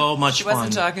my God. so much She fun.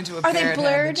 wasn't talking to a Are they parrot head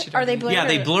blurred? that she Are they didn't blurred? Yeah,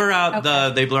 they or- blur out Okay.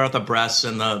 they blur out the breasts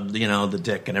and the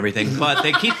dick and everything, but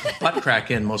they keep butt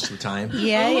crack in most of the time.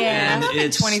 Yeah. And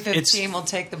In 2015, we'll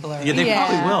take the blur. Yeah, they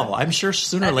probably will. I'm sure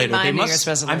sooner or later they must.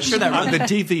 I'm sure that On the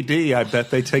DVD, I bet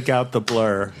they take out the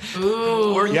blur.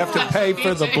 Ooh, or you have to pay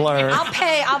for the blur. I'll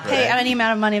pay any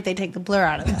amount of money if they take the blur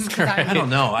out of this. 'Cause I don't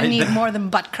know. I need more than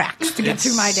butt cracks to get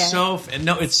through my day.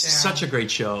 It's such a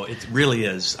great show. It really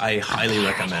is. I highly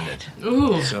recommend it.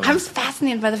 Ooh. So. I was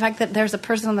fascinated by the fact that there's a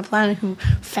person on the planet who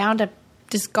found a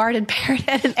discarded parrot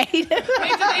head and ate it. Wait,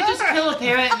 did they just kill a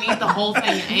parrot and eat the whole thing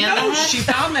and No, the head? she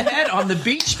found the head on the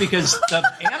beach because the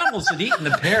animals had eaten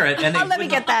the parrot, and let me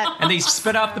get that. And they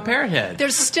spit out the parrot head.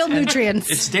 There's still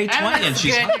nutrients. It's day 20, and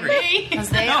she's hungry.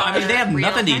 They have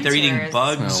nothing to eat. They're eating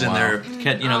bugs, and they're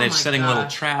they're setting little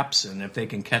traps. And if they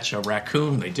can catch a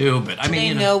raccoon, they do. But do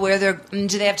they know where they're? Do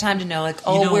they have time to know? Like,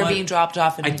 we're being dropped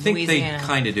off in Louisiana? I think they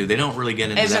kind of do. They don't really get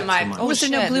into that too much. Was there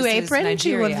no blue apron?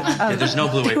 There's no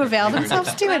blue apron. To avail themselves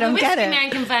to? I don't get it. The whiskey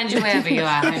man can find you wherever you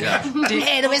are.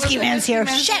 Hey, the whiskey man's here.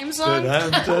 Shit. Oh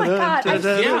my God.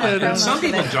 And some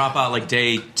people drop out like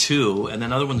day 2, and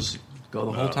then other ones go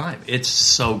the whole time. It's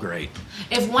so great.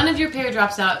 If one of your pair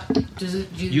drops out,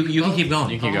 you can keep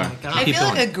going. You can keep going. I feel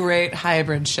like a great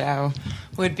hybrid show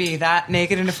would be that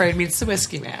Naked and Afraid meets the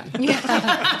Whiskey Man.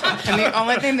 Yeah. And the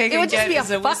only thing they can get is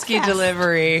a whiskey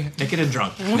delivery. Naked and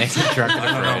drunk. Naked and drunk.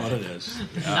 I don't know what it is.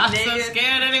 Not so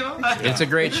scared anymore. It's a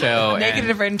great show. Naked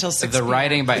and Afraid until 6 The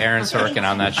writing by Aaron Sorkin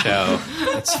on that show,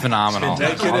 it's phenomenal.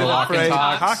 Naked and Afraid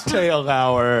cocktail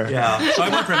hour. Yeah. So I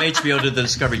went from HBO to the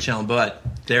Discovery Channel, but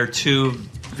they're two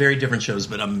very different shows,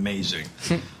 but amazing.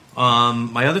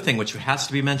 My other thing, which has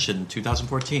to be mentioned,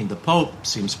 2014, the Pope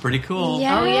seems pretty cool.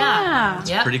 Yeah. Oh yeah,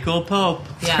 It's pretty cool Pope.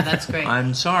 Yeah, that's great.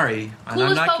 I'm sorry, Coolest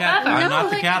I'm not Pope Catholic. ever. I'm No, not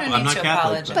the Catholic. I'm not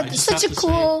Catholic. But I just such a have to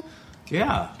cool. say,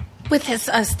 yeah. With his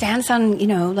stance on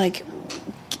like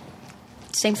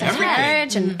same-sex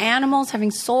marriage and animals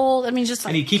having souls. I mean, just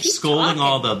like And he keeps scolding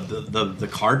all the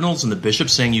cardinals and the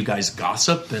bishops, saying you guys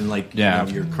gossip and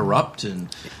you're corrupt.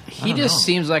 And he just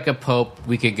seems like a pope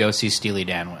we could go see Steely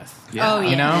Dan with. Yeah. Oh, yeah.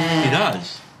 You know, he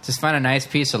does. Just find a nice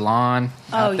piece of lawn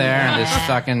out there and just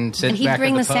fucking sit And he'd back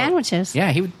bring with the Pope. sandwiches.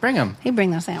 Yeah, he would bring them. He'd bring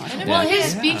those sandwiches. Well,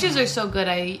 his speeches are so good.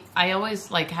 I always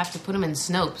have to put them in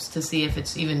Snopes to see if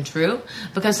it's even true,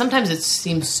 because sometimes it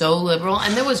seems so liberal.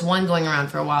 And there was one going around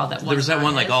for a while that There was that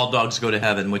one like all dogs go to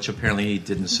heaven, which apparently he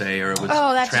didn't say, or it was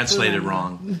translated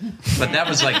wrong. But that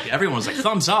was like everyone was like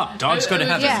thumbs up, dogs go to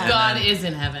heaven. Yeah. God is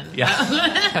in heaven. Yeah,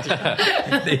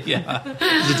 yeah.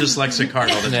 The dyslexic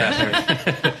cardinal.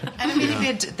 I don't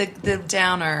mean to be the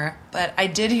downer, but I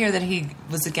did hear that he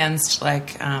was against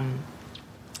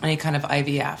any kind of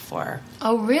IVF or.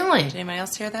 Oh, really? Did anybody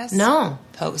else hear this? No.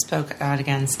 Pope spoke out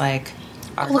against Well,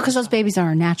 because those babies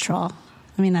are natural.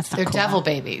 I mean, that's not They're cool. devil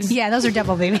babies. Yeah, those are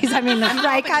devil babies. I mean, that's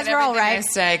right, guys. We're all right. I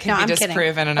say can No, be I'm kidding.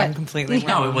 disproven, and I'm completely wrong.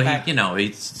 No, well,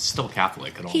 he's still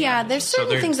Catholic and all. Yeah, that. there's So certain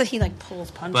they're- things that he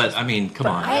pulls punches. But I mean, come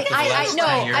on.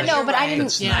 I know, but I didn't.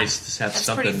 It's nice to have That's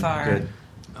something pretty far. good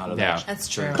out of that. That's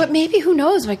true. But maybe who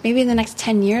knows? Like maybe in the next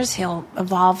 10 years he'll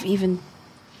evolve even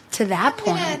to that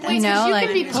point. Wait, you know, you like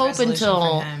could be Pope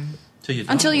until Till you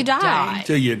die. until you die.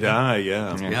 Till you die,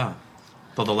 yeah. Yeah.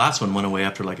 Well, the last one went away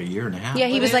after like a year and a half. Yeah,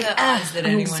 he was like, the odds that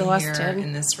I'm anyone exhausted. here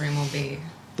in this room will be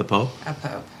The Pope. a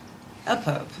pope. A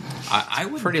pope. I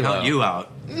would Pretty count low. you out.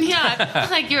 yeah,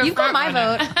 like you're. You've got my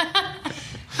vote.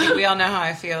 We all know how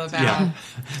I feel about. Yeah.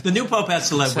 The new Pope has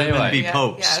to let Tell you women what. be Yeah,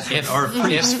 popes yeah. or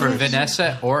priests If first.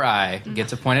 Vanessa or I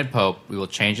gets appointed Pope, we will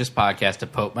change this podcast to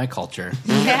Pope My Culture.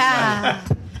 Yeah.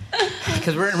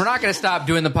 Because we're not going to stop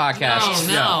doing the podcast.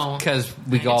 No. Because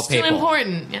we all It's still papal.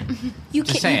 important. Yeah. You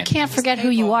Just can't saying. forget who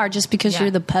you are just because Yeah.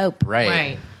 you're the Pope. Right.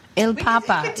 Right. Il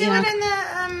Papa. We could do you know? it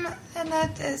in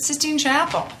the Sistine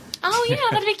Chapel. Oh yeah,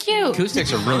 that'd be cute.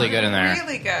 Acoustics are really good in there.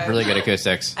 Really good. Really good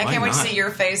acoustics. I can't wait to not? see your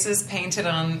faces painted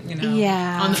on,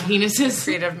 Yeah. On the penises.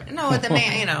 creative. No, with the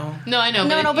man, No, I know.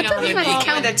 No, but you know, doesn't like, that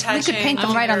count? the We could touching paint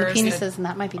them right on the fingers, penises, and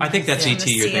that might be. I think that's on ET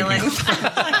the you're ceiling.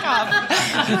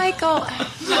 thinking. Michael.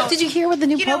 Did you hear what the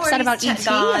new You know Pope where said about he's ET?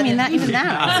 God I mean, that and- even that.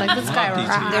 I was like, this guy. Loved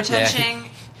rah. They're Yeah. touching.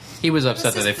 He was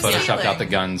upset that they This is the photoshopped out ceiling. the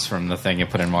guns from the thing and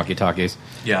put in walkie-talkies.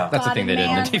 Yeah. That's the God thing they and did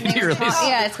in man, the DVD and release. it's-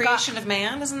 Yeah, it's Creation of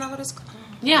man. Isn't that what it's called?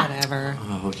 Yeah. Whatever.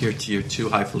 Oh, you're too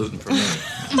highfalutin for me.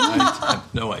 I have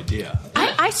no idea.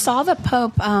 I saw the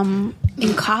Pope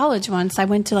in college once. I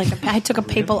went to I took a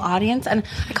papal audience, and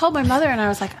I called my mother, and I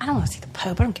was like, I don't want to see the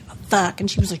Pope. I don't give a fuck. And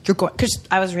she was like, you're going, because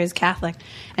I was raised Catholic,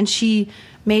 and she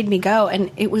made me go. And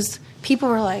it was people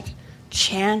were like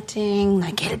chanting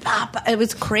like Il Papa. It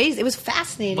was crazy. It was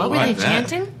fascinating. What were I they bet.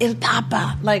 chanting? Il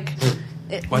Papa, like.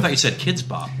 Well, I thought you said Kids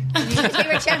Bop. They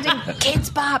were chanting "Kids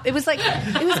Bop." It was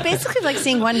basically like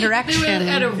seeing One We were Direction.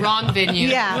 at a wrong venue.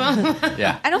 Yeah.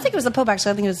 Yeah. I don't think it was the Pope,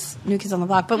 actually. I think it was New Kids on the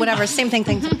Block. But whatever, same thing.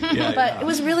 But it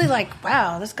was really like,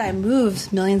 wow, this guy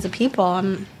moves millions of people.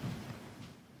 And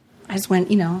I just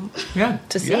went, Yeah.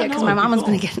 to see Yeah, it because no, my mom was people-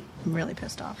 going to get really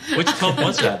pissed off. Which Pope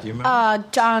was that? Do you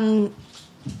remember?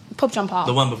 Pope John Paul.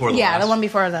 The one before the Yeah, last. the one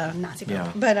before the Nazi Pope.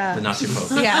 Yeah. But, the Nazi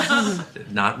Pope. yeah.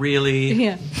 Not really.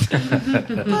 Yeah.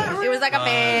 It was like a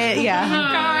bit,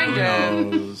 yeah. Who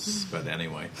knows? But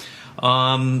anyway.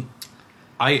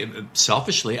 I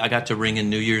selfishly, I got to ring in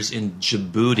New Year's in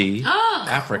Djibouti,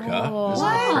 Africa. Isn't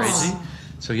that crazy?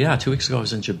 So yeah, 2 weeks ago I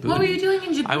was in Djibouti. What were you doing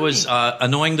in Djibouti? I was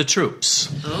annoying the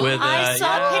troops. With, I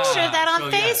saw a picture of that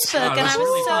on Facebook, and I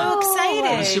was so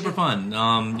excited. It was super fun.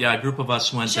 A group of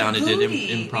us went down and did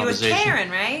improvisation. You were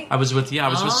Karen, right? I was with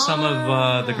some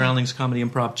of the Groundlings Comedy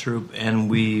Improv Troupe, and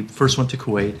we first went to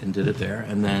Kuwait and did it there,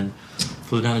 and then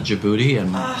flew down to Djibouti,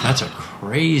 and that's a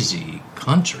crazy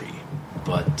country,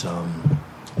 but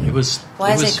it was.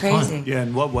 Why is it fun. crazy? Yeah,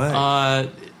 in what way?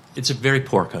 It's a very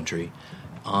poor country.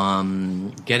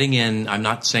 Getting in, I'm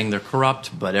not saying they're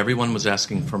corrupt, but everyone was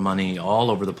asking for money all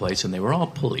over the place, and they were all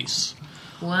police.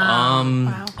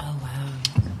 Wow.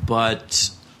 But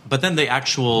then the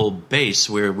actual base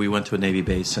where we went to a Navy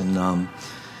base, and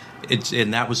it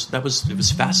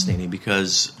was fascinating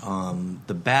because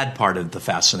the bad part of the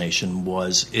fascination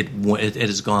was it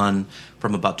has gone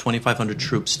from about 2,500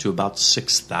 troops to about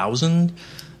 6,000.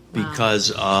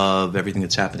 Because of everything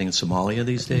that's happening in Somalia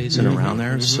these days and around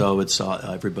there, so it's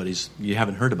you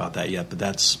haven't heard about that yet, but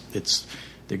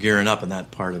they're gearing up in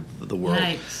that part of the world.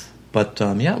 Nice. But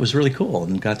it was really cool,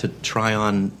 and got to try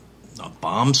on a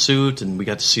bomb suit, and we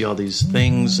got to see all these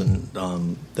things, and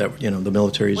that the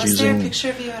military is Was using. there a picture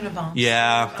of you in a bomb?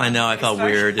 Yeah, I know. I felt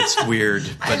weird. It's weird,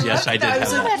 but yes, I did have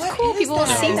that. That's cool. People will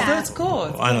see that. That's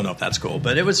cool. I don't know if that's cool,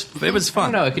 but it was fun. I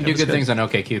don't know. It can do was good things on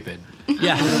OkCupid.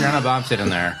 Yeah, You're on a bomb sit in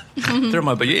there. throw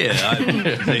my. But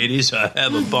ladies, I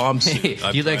have a bomb suit.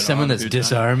 I've You like tried someone on that's 2 times.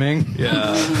 disarming?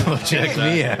 Yeah, Check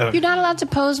me out. You're not allowed to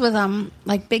pose with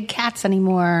like big cats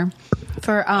anymore.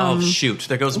 For Oh shoot!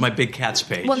 There goes my big cats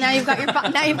page. well, now you've got your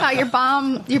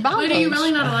bomb Wait, are you page.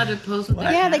 really not allowed to pose with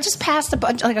that? Yeah, they just passed a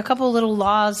couple of little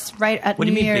laws right at What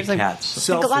do New you mean, Year's. big cats?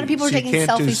 Like, a lot of people are Selfies. taking You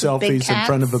can't do selfies with big selfies cats in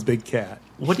front of a big cat.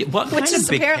 What Which kind is of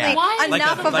big apparently cat?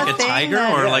 enough of like a thing tiger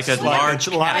that- or like a large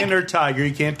Like a lion cat? or tiger.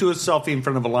 You can't do a selfie in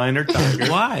front of a lion or tiger.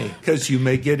 Why? Because you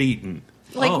may get eaten.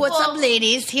 Like, Oh. what's up,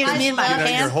 ladies? Here's me and my You're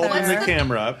pants. holding the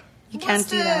camera up. You can't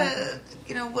do that.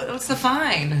 What's the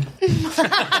fine?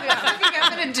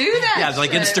 I'm going to do that. Yeah, it's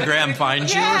like Instagram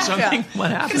finds you or something.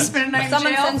 What I'm going to happened? spend a night in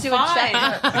Someone jail. sends you a check.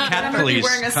 Fine. The cat I'm going to be police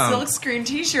wearing a come. silkscreen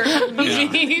T-shirt.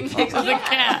 With me. Pictures of the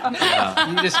cat.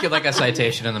 You just get like a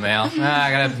citation in the mail.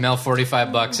 I gotta mail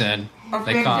 $45 in. Or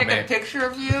They maybe caught take a me. picture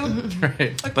of you.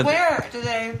 Right. Like, But- where do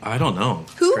they? I don't know.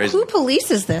 It's Who crazy.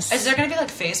 polices this? Is there going to be like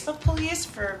Facebook police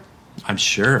for? I'm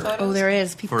sure. Oh, there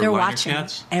is. People, For they're minor watching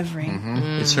cats? every.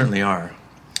 They certainly are.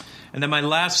 And then my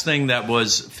last thing that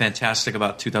was fantastic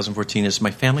about 2014 is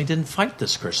my family didn't fight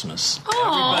this Christmas.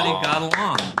 Everybody got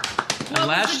along. And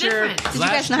last the year, difference? Did you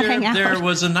guys not hang out? there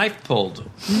was a knife pulled.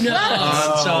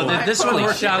 So this one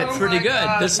worked out pretty good.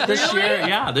 God. This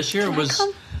year, this year was.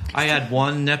 I had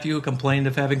one nephew who complained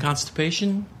of having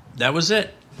constipation. That was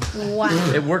it. Wow.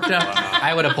 It worked out.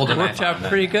 I would have pulled a knife Worked out on that.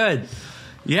 pretty good.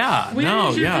 Yeah. Where no.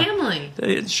 is your yeah. family?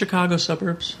 It's Chicago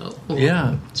suburbs. Oh, cool.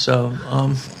 Yeah. So.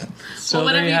 So Well,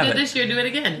 whatever there you you have did it. this year, do it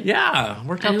again. Yeah,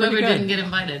 worked out And pretty whoever good. didn't get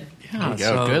invited. Yeah, There you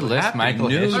go. Good list, happy Michael.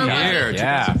 New History. Year,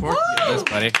 Yeah. 2014. Yes,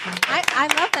 buddy. I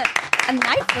love that a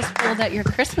knife was pulled at your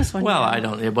Christmas one. Well, year. I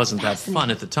don't. It wasn't that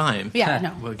fun at the time. Yeah,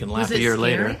 no. We can laugh Was a it year scary?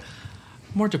 later.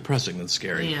 More depressing than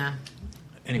scary. Yeah.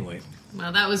 Anyway.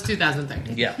 Well, that was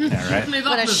 2013. Yeah. All right. We've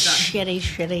all What a moved on.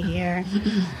 shitty year.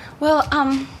 Well,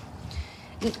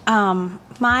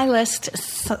 my list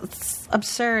is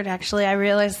absurd. Actually, I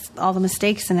realized all the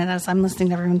mistakes in it as I'm listening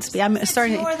to everyone speak. I'm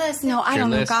starting. your list. No, I Your don't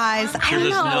know, list. guys. I don't There's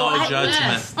know. no I-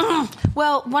 judgment.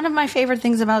 Well, one of my favorite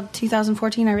things about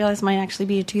 2014, I realized might actually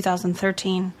be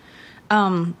 2013.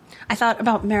 I thought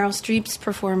about Meryl Streep's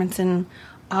performance in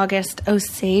August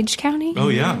Osage County. Oh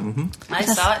yeah. Mm-hmm. I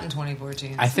saw it in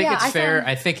 2014. I think Yeah, it's I fair. found-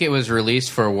 I think it was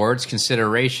released for awards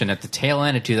consideration at the tail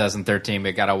end of 2013,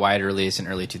 but got a wide release in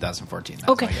early 2014. That's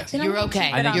Okay. my guess. Then You're I'm okay.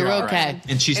 keep it I think on you're the all list. right.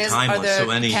 And she's Are timeless. the So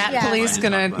any cat Yeah. police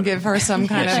going to give her some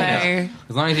kind of a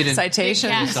As long as you didn't. citation?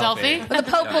 Cat selfie? But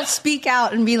the Pope will speak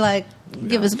out and be like,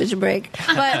 "Give us a bitch a break."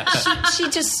 But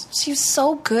she was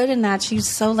so good in that. She was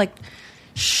so like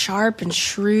sharp and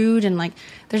shrewd, and like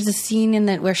there's a scene in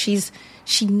that where she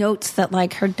notes that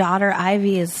like her daughter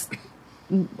Ivy is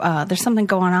there's something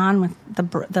going on with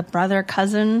the brother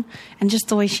cousin, and just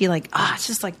the way she it's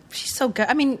just like she's so good.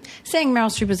 I mean, saying Meryl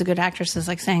Streep is a good actress is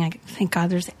like saying like, thank God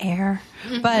there's air,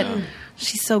 but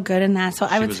she's so good in that. So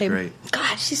I would say, great.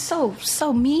 God, she's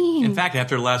so mean. In fact,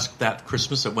 after that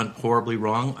Christmas that went horribly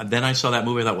wrong, then I saw that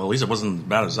movie. I thought, well, at least it wasn't as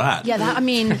bad as that. Yeah, that, I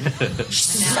mean,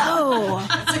 so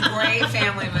It's a great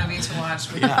family movie to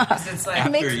watch because it's like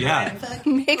After,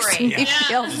 makes me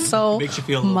feel so Makes you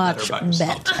feel a little much better about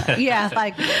yourself. better. Yeah,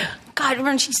 like God,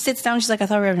 when she sits down, she's like, I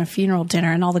thought we were having a funeral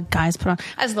dinner, and all the guys put on.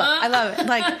 I love it.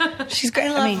 Like she's great.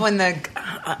 I love when the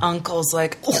uncle's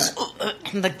like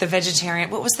the vegetarian.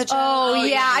 What was the joke? Oh,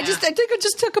 yeah. I think I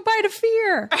just took a bite of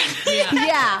fear.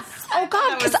 Yeah. Oh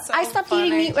God, because was so I stopped funny.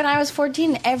 eating meat when I was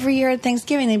 14. Every year at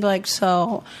Thanksgiving, they'd be like,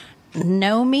 "So,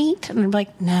 no meat?" And I'd be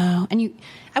like, "No." And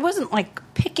I wasn't like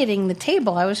picketing the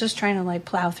table. I was just trying to like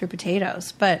plow through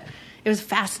potatoes. But it was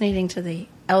fascinating to the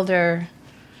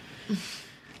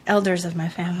elders of my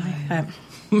family.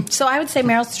 But, so I would say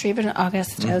Meryl Streep and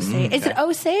August Osage. Is it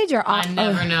Osage or I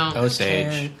never know.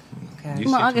 Osage. You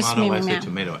Well, say August tomato, I maybe say not.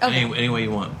 tomato. Okay. Any way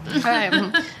you want. All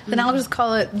right, then I'll just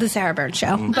call it the Sarah Byrne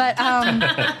Show. But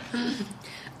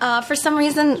for some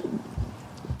reason,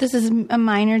 this is a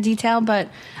minor detail, but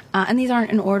and these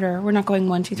aren't in order. We're not going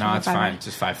 1, 2, 3, No, 4, it's 5. fine.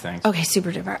 Just 5 things. Okay,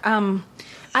 super duper.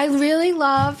 I really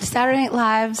loved Saturday Night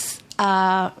Live's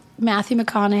Matthew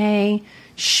McConaughey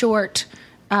short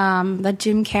that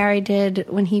Jim Carrey did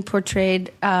when he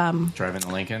portrayed. Driving the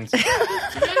Lincolns.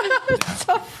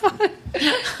 So fun.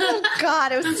 Oh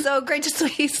God, it was so great. Just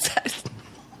what he said.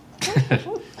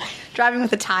 Driving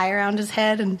with a tie around his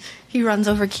head, and he runs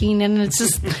over Keenan, and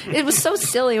it was so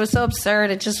silly. It was so absurd.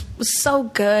 It just was so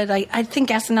good. I think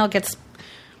SNL gets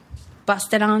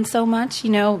busted on so much,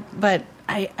 but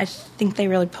I think they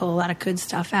really pull a lot of good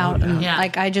stuff out. And Yeah.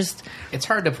 It's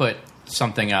hard to put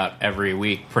something out every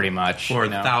week, pretty much. For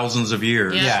thousands of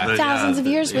years. Yeah. Thousands of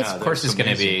years with- Of course, it's going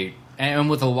to be, and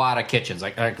with a lot of kitchens,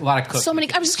 like a lot of cooks. So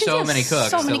many. I was just gonna say, many cooks.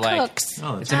 So many that, like, cooks.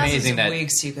 Oh, it's amazing that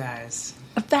weeks, you guys.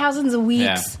 Thousands of weeks.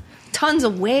 Yeah. Tons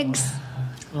of wigs.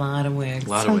 A lot of wigs. A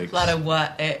lot of wigs. A lot of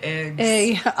what?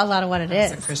 Eggs. A lot of what it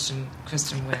It's is. a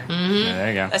Christian wig. Yeah, there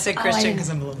you go. I say Oh, Christian I- because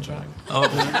I'm a little drunk.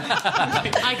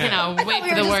 I cannot wait We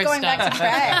for were the just worst going back stuff.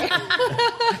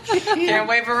 to Trey. Can't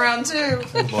wait for round 2.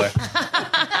 Oh boy.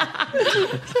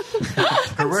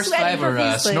 Her worst sweating 5 are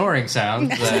profusely. snoring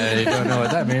sounds. I don't know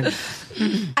what that means.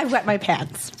 I wet my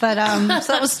pants, but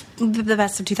so that was the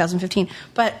best of 2015.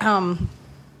 But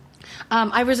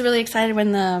I was really excited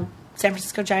when the San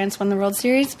Francisco Giants won the World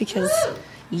Series because,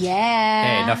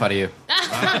 yeah. Hey, enough out of you.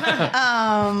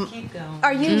 Keep going.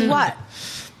 Are you what?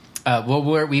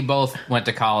 Well, we both went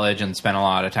to college and spent a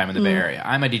lot of time in the Bay Area.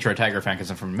 I'm a Detroit Tiger fan because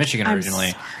I'm from Michigan I'm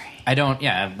originally. sorry. I don't.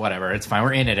 Yeah, whatever. It's fine.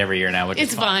 We're in it every year now, which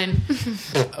It's is fine.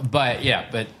 But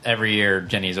every year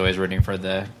Jenny's always rooting for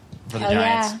the Giants.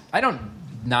 yeah. I don't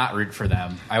not root for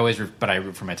them. I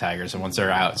root for my Tigers. And once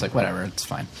they're out, it's like whatever. It's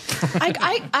fine.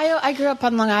 I grew up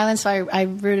on Long Island, so I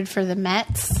rooted for the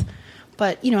Mets.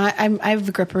 But I have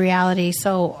a grip of reality,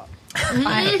 so.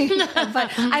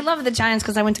 But I love the Giants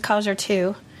because I went to college there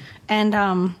too, and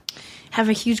have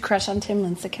a huge crush on Tim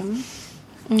Lincecum.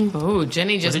 Oh,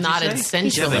 Jenny just did you nodded say?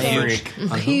 You have a sensually.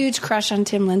 freak. Huge crush on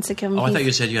Tim Lincecum. Oh, I He's- thought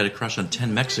you said you had a crush on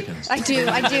 10 Mexicans. I do.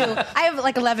 I have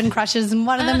like 11 crushes, and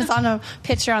one of them is on a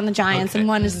picture on the Giants, Okay. and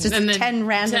one is just And then 10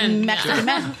 random 10, Mexican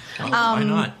men. Why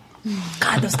not?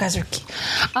 God, those guys are cute.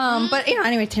 But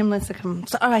anyway, Tim Lincecum.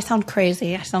 So, I sound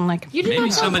crazy. I sound like You do Maybe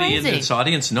not sound somebody in crazy. this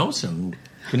audience knows him.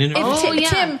 Can you know? If Oh,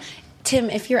 yeah. Tim,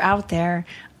 if you're out there,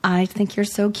 I think you're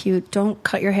so cute. Don't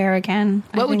cut your hair again.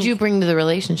 What would think- you bring to the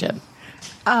relationship?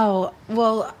 Oh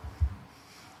well.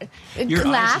 Your eyes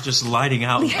laugh. are just lighting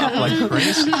out up like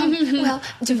crazy. Well,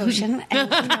 devotion. And,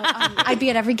 I'd be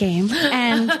at every game,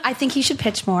 and I think he should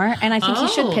pitch more, and I think he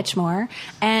should Oh. pitch more.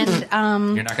 And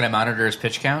You're not going to monitor his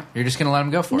pitch count. You're just going to let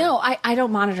him go for it. no, I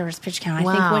don't monitor his pitch count. I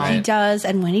think Wow. what he does,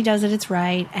 and when he does it, it's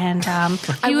right. And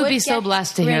He would be so get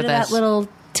blessed to rid hear of this. that little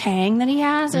tang that he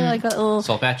has, or like a little.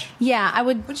 Soul patch. Yeah, I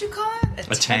would. What'd you call it?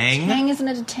 A tang? Tang, isn't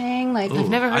it a tang? Like. Ooh,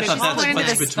 never heard I of thought it. that's Somewhere into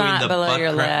what's the between spot the below butt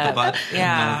your crack, the lip. butt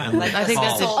Yeah, and the like I think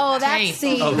that's ball. it. Oh, that's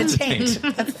Taint. the Oh, the it's a taint.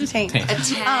 taint. That's the taint. A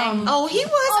tang. He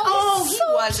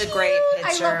was a great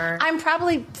pitcher. I'm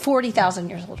probably 40,000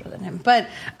 years older than him, but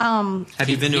Have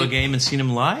you been to a game and seen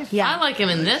him live? yeah. I like him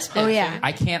in this picture. Oh yeah.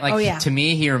 I can't Oh, yeah. To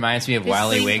me, he reminds me of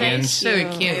Wiley His face, Wiggins. So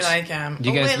cute. I like him. Do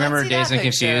you guys remember Dazed and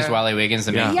Confused? Wiley Wiggins,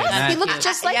 the main Yeah. kid in Yes, he that? looks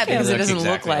just looks like Yeah, him. because it Looks doesn't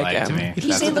look exactly like him. to me. He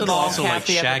That's seemed what But it also like half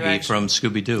the other Shaggy direction. from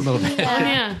Scooby Doo.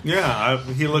 Yeah. Yeah,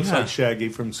 he looks like Shaggy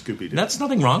from Scooby-Doo. That's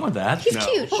nothing wrong with that. He's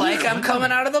cute. Like I'm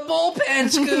coming out of the bullpen,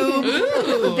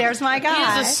 Scoob. There's my He guy.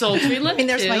 has a sultry look, I mean,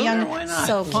 there's my too. young. Why not?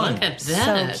 So Fun. cute. Look at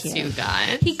that, So cute. you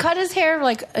guys. He cut his hair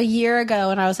like a year ago,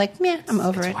 and I was like, "Meh, I'm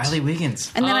over it." Wiley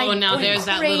Wiggins. And then Oh, I now went there's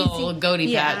that crazy. little goatee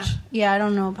yeah. patch. Yeah, I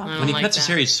don't know about When that. he like cuts his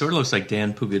that. hair, he sort of looks like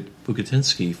Dan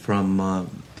Pugatinsky from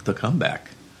The Comeback.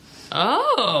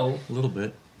 Oh. A little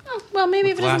bit. Well, maybe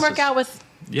if With it doesn't work glasses. out with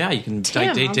Yeah, you can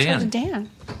Tim, date I'll try to Dan. Dan.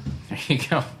 There you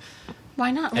go.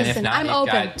 Why not? And if Listen, not, I'm you've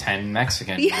open. got 10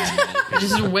 Mexican. Yeah.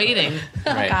 Just waiting.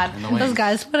 Oh Right, God, in the wings. those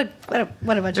guys! What a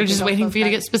bunch They're of just people, waiting those for you to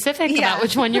guys. get specific Yeah. about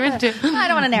which one you're into. I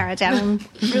don't want to narrow it down. I'm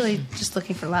really just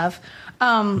looking for love.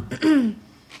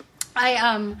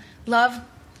 I love.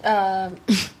 Well,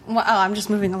 I'm just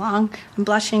moving along. I'm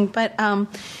blushing, but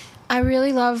I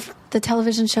really love the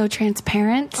television show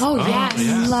Transparent. Oh, yes.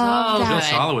 yeah. Love So that. Bill good.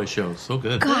 Holloway show, so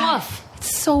good. God,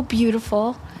 it's so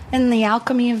beautiful, and the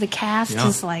alchemy of the cast Yeah.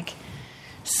 is like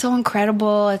so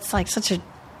incredible. It's like such a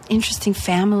interesting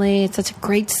family. It's such a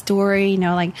great story. You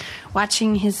know, like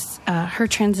watching her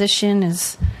transition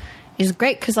is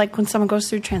great because like when someone goes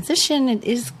through transition, it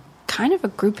is kind of a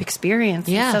group experience.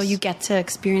 And Yes. so you get to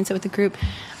experience it with the group.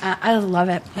 I love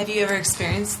it. Have you ever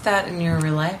experienced that in your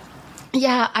real life?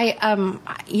 Yeah,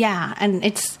 yeah, and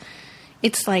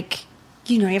it's like,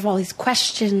 you know, you have all these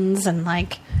questions and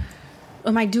like,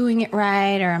 am I doing it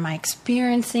right, or am I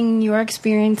experiencing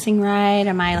right?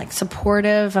 Am I like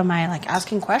supportive? Am I like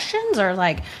asking questions, or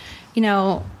like, you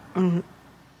know, and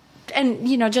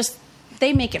you know, just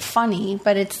they make it funny,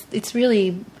 but it's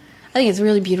really, I think it's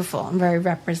really beautiful and very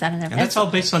representative. And that's all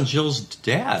based on Jill's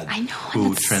dad, I know, who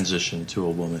and it's- transitioned to a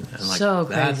woman. And like, So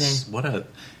that's crazy. what a,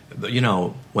 you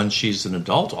know, when she's an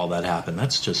adult, all that happened.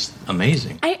 That's just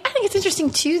amazing. I think it's interesting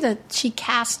too that she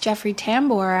cast Jeffrey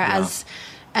Tambor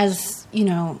as you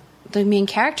know, the main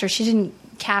character. She didn't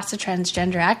cast a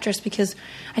transgender actress because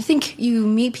I think you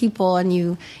meet people and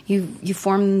you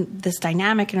form this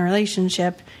dynamic in a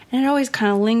relationship, and it always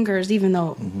kind of lingers, even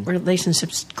though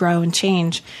relationships grow and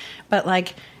change. But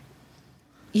like,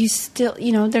 you still,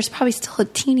 you know, there's probably still a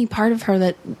teeny part of her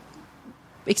that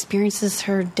experiences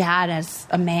her dad as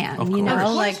a man. Of You know,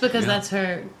 course. like because that's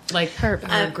her, like her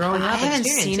growing up I haven't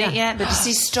experience. seen it yet, but does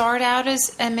he start out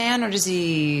as a man or does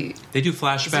he? They do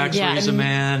flashbacks Yeah. where he's a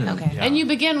man. And, Okay. yeah. And you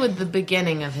begin with the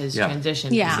beginning of his Yeah.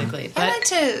 transition, Yeah. basically. I But like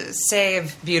to say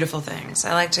beautiful things.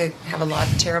 I like to have a lot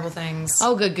of terrible things.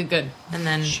 oh, good. And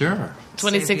then Sure. say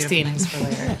 2016. beautiful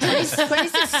things for later.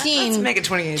 2016. Let's make it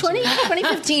 2018.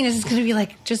 2015 is going to be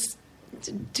like just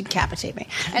decapitate me,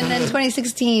 and then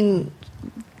 2016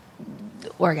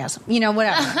 orgasm. You know,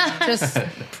 whatever, just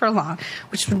prolong,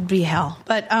 which would be hell.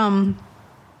 But or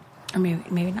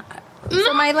maybe not.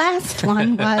 So my last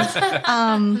one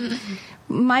was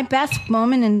my best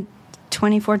moment in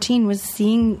 2014 was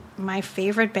seeing my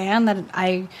favorite band that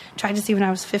I tried to see when I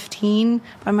was 15.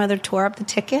 My mother tore up the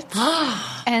tickets,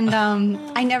 and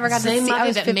I never got Same to see. I mother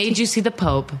was that 15. made you see the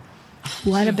Pope.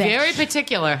 What a bitch. Very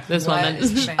particular, this woman.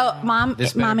 Oh, Mom,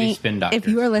 This better Mommy, be Spin Doctors. if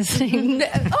you are listening.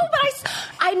 But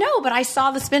I know, but I saw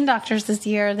the Spin Doctors this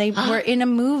year. They were in a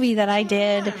movie that I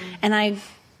did, and I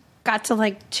got to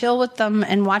like chill with them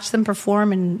and watch them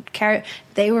perform and carry.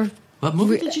 They were. What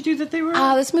movie did you do that they were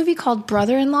in? This movie called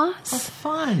Brother-in-Laws.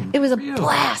 Fun. It was a For you.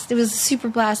 blast. It was a super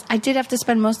blast. I did have to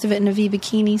spend most of it in a V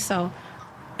bikini, so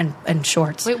and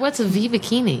shorts. Wait, what's a V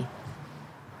bikini?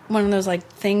 One of those like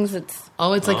things that's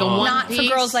Oh, it's like a one not for piece?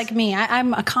 girls like me.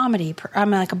 I'm a comedy.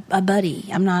 I'm like a buddy.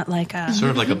 I'm not like a.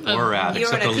 Sort of like a Borat, You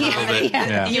were except in a a little comedy. bit.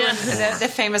 Yeah. You were the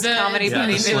famous comedy Yeah,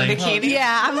 buddy in sling. the bikini.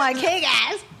 Yeah, I'm like, hey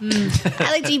guys,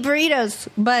 I like to eat burritos.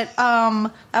 But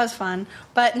that was fun.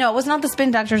 But no, it was not the Spin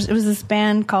Doctors. It was this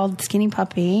band called Skinny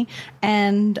Puppy,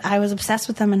 and I was obsessed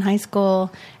with them in high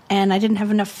school. And I didn't have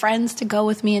enough friends to go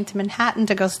with me into Manhattan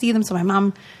to go see them, so my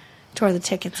mom tore the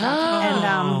tickets up. And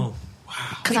Oh,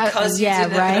 Because you yeah,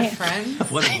 didn't right. have enough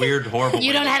friends. what a weird, horrible.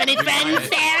 You don't have any friends,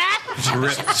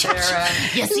 Sarah? Sarah.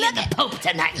 You see the Pope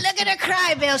tonight. Look at her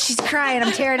cry, Bill. She's crying.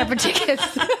 I'm tearing up her tickets.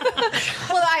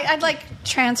 Well, I'd like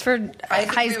transferred I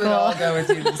think high we school. would all go with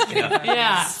you to see it.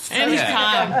 Yeah,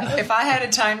 anytime. If I had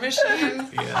a time machine,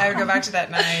 I would go back to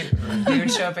that night. We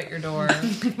would show up at your door.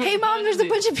 Hey, Mom, there's a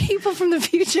bunch of people from the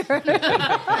future.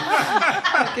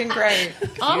 Fucking great.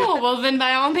 Oh, well, then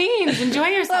by all means, enjoy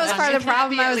yourself. That was part of the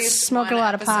problem. I At was least smoking a one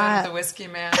lot of episode pot. The Whiskey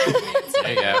Man. There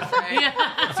you go. Right?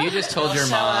 If you just told your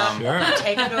mom,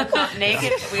 Take him to a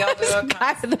naked. We all go to a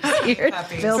Guy with the beard.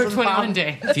 Puppies. Bill for the 21 bomb.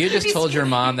 days. if you just told your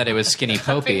mom that it was Skinny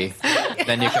Popey, then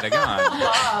then you could have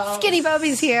gone. Skinny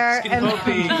Bobby's here. And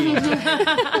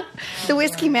the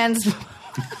Whiskey Man's.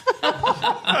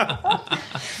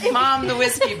 Mom, the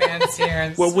whiskey man's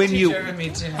here. Well, when She you- drove me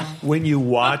too. When you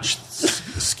watched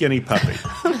Skinny Puppy,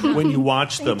 when you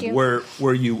watched them, you.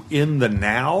 were you in the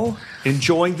now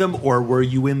enjoying them, or were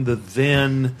you in the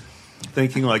then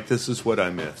thinking like, this is what I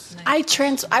missed?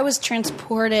 I was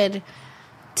transported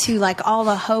to like all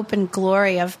the hope and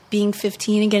glory of being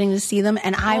 15 and getting to see them,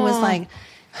 and I was like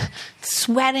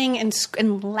sweating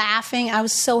and laughing. I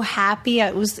was so happy.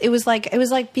 It was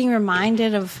like being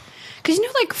reminded of, because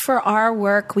like for our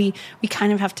work we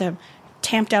kind of have to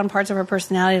tamp down parts of our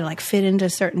personality to like fit into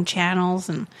certain channels,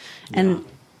 and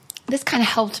this kind of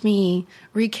helped me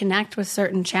reconnect with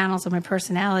certain channels of my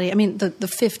personality. I mean, the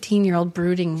 15-year-old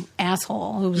brooding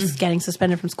asshole who was getting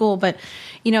suspended from school, but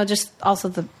just also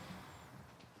the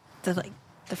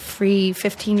free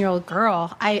 15-year-old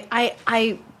girl.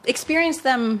 I experienced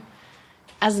them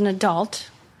as an adult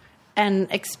and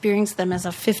experienced them as a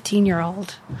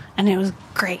 15-year-old, and it was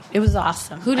great. It was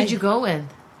awesome. Who did you go with?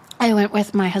 I went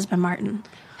with my husband, Martin.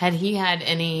 Had he had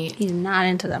any? He's not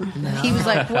into them. He was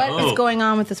like, what is going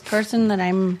on with this person that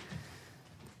I'm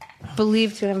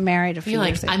believed to have married a few You're like,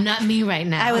 years ago? I'm not me right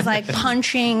now. I was like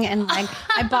punching, and like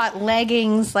I bought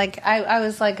leggings. Like I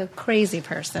was like a crazy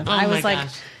person. Oh I was my like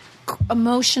gosh.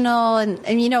 emotional, and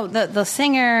the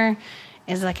singer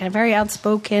is like a very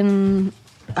outspoken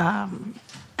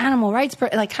animal rights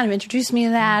person, like kind of introduced me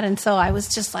to that, and so I was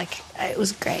just like, it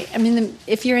was great. I mean,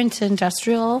 if you're into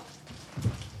industrial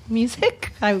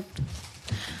music, I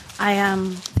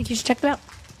think you should check it out.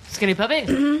 Skinny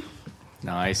Puppy.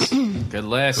 Nice. Good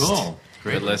list. Cool.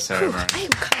 Good list, Sarah. I am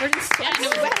covered in sweat. I know,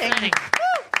 it's Sweating. exciting.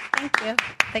 Thank you.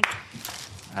 Thank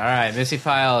you. All right, Missy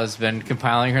File has been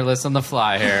compiling her list on the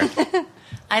fly here.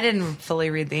 I didn't fully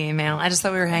read the email. I just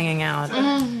thought we were hanging out.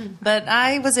 But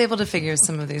I was able to figure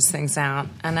some of these things out.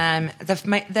 And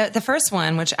the first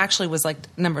one, which actually was like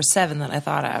number 7 that I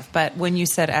thought of, but when you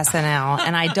said SNL,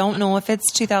 and I don't know if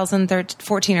it's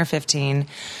 2014 or 15,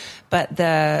 but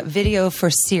the video for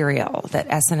Serial that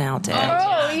SNL did.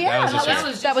 Oh yeah, That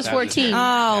was a that was 14. Oh,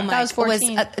 my! That was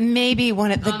 14. Was maybe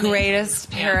one of the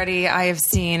greatest parody I have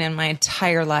seen in my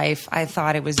entire life. I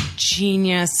thought it was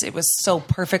genius. It was so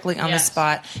perfectly on the Yes.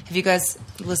 spot. Have you guys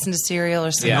listened to Serial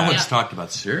or seen Yeah. No it? one's talked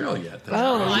about cereal yet. That's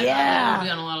Oh, crazy. yeah. We'll be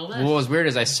on a lot of lists. What was weird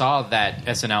is I saw that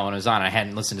SNL when it was on. I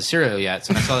hadn't listened to Serial yet,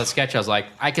 so when I saw that sketch, I was like,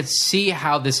 I could see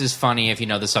how this is funny if you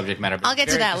know the subject matter. but I'll get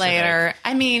to very that specific. later.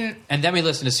 I mean, And then we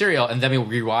listened to Serial, and then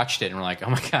we rewatched it, and we're like, oh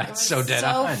my god, it's so dead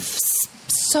on.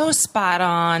 so spot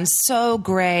on, so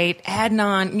great.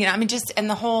 Adnan, I mean, just and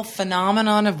the whole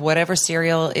phenomenon of whatever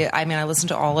Serial. I mean, I listened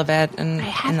to all of it and I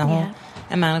haven't in the whole yet.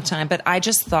 amount of time, but I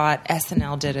just thought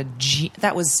SNL did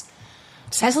that was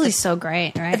Cecily's so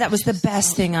great, right? that was the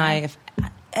best thing I've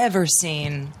ever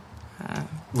seen.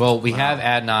 Well, we have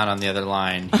Adnan on the other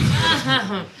line.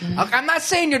 I'm not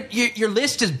saying your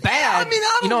list is bad. I mean,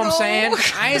 I you know don't what I'm saying? know.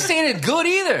 I ain't saying it's good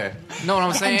either. Know what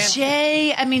I'm saying? And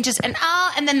Jay, I mean, just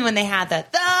and then when they had the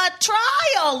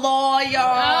trial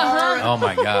lawyer, Oh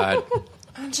my god.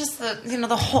 just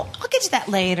the whole. I'll get to that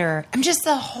later. I'm just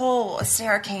the whole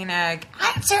Sarah Koenig.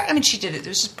 I mean, she did it. It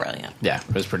was just brilliant. Yeah,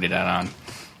 it was pretty dead on.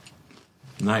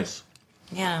 Nice.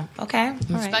 Yeah. Okay. All right.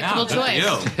 Respectable Yeah, good for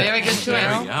choice. you. Very good choice.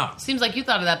 Very, yeah. Seems like you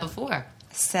thought of that before.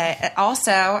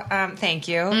 Also, thank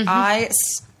you. I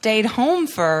stayed home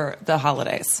for the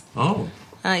holidays. Oh.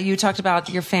 You talked about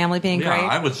your family being Yeah, great.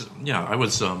 I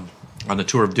was on the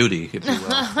tour of duty, if you will.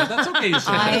 But that's okay. You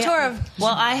say that. tour of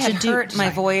Well, I had hurt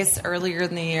my voice earlier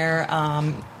in the year.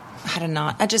 Had a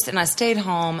knot. I stayed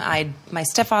home. My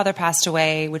stepfather passed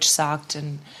away, which sucked,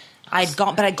 and I'd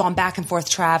gone back and forth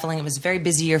traveling. It was a very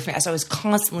busy year for me. So I was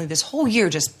constantly this whole year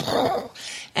just,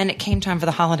 and it came time for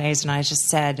the holidays, and I just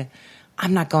said,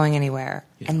 I'm not going anywhere.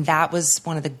 Yeah. And that was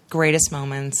one of the greatest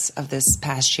moments of this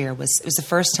past year. It was the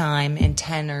first time in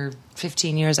 10 or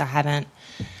 15 years I haven't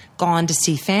gone to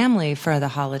see family for the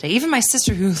holiday. Even my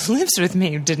sister who lives with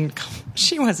me didn't come.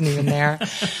 She wasn't even there.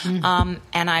 And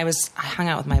I hung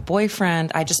out with my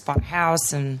boyfriend. I just bought a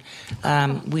house, and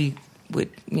I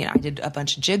did a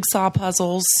bunch of jigsaw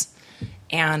puzzles,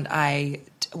 and I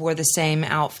wore the same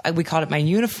outfit. We called it my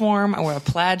uniform. I wore a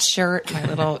plaid shirt, my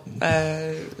little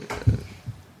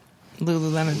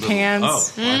Lululemon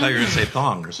pants. Oh, well, I thought you were going to say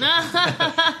thong or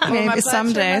something. Maybe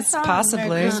some days,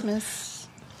 possibly.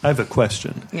 I have a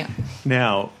question. Yeah.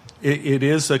 Now, it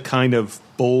is a kind of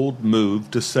bold move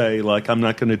to say, like, I'm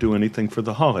not going to do anything for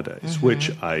the holidays,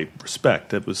 which I respect.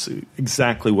 That was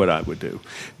exactly what I would do.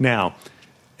 Now,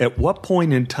 at what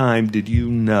point in time did you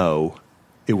know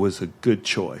it was a good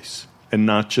choice? and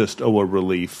not just, a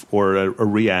relief or a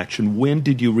reaction? When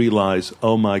did you realize,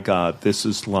 oh my God, this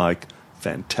is like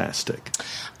fantastic?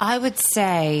 I would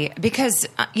say because,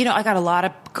 I got a lot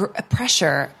of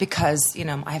pressure because,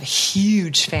 I have a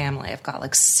huge family. I've got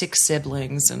like 6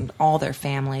 siblings and all their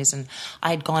families. And I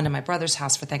had gone to my brother's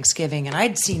house for Thanksgiving and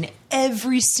I'd seen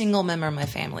every single member of my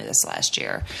family this last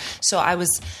year. So I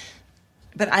was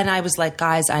like,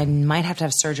 guys, I might have to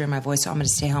have surgery in my voice, so I'm going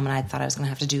to stay home. And I thought I was going to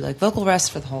have to do like vocal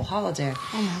rest for the whole holiday.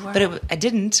 Oh my word. But I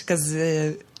didn't because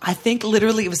I think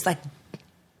literally it was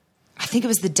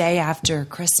the day after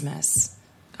Christmas.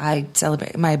 I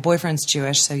celebrate. My boyfriend's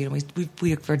Jewish, so we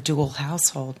were a dual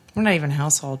household. We're not even a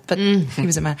household, but he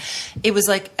was at my. It was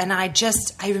like, and I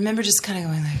remember just kind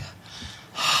of going like,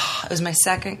 it was my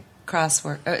second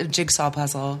crossword jigsaw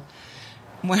puzzle.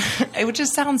 It would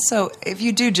just sound so. If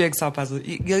you do jigsaw puzzles,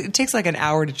 it takes like an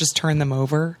hour to just turn them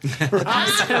over.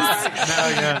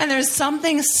 And there's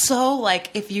something so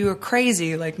like if you are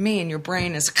crazy like me and your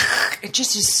brain is, it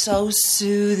just is so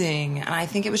soothing. And I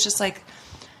think it was just like,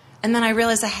 and then I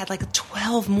realized I had like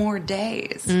 12 more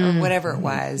days or whatever it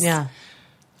was. Yeah.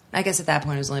 I guess at that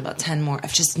point it was only about 10 more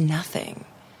of just nothing.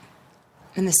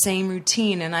 In the same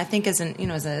routine, and I think as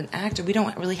an actor, we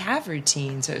don't really have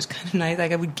routine, so it was kind of nice.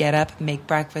 Like I would get up, make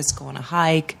breakfast, go on a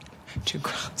hike, do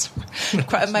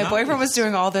crosswords. My boyfriend was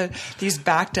doing all these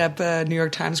backed up New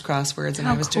York Times crosswords, and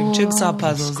I was doing jigsaw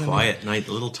puzzles. Quiet night,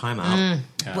 little time out.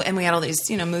 And we had all these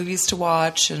movies to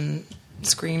watch and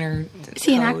screener. Is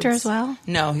he an actor as well?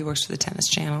 No, he works for the Tennis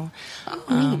Channel,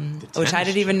 which I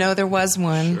didn't even know there was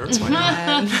one. Sure, why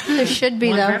not? There should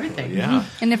be, though. everything. Yeah.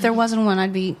 And if there wasn't one,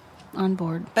 I'd be on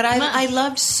board. But I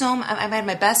loved so much. I had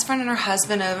my best friend and her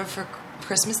husband over for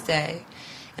Christmas Day,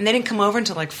 and they didn't come over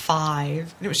until like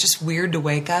 5. And it was just weird to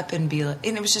wake up and be like,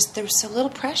 and it was just, there was so little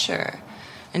pressure.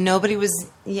 And nobody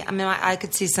was, I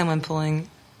could see someone pulling,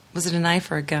 was it a knife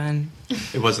or a gun?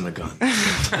 It wasn't a gun.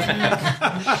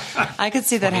 I could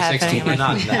see that happening. We're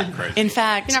not that crazy. In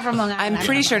fact, You're not from Long Island. I'm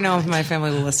pretty sure no one from my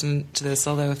family will listen to this,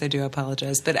 although if they do, I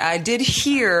apologize. But I did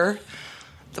hear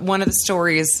one of the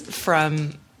stories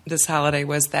from this holiday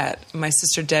was that my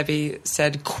sister Debbie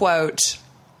said, quote,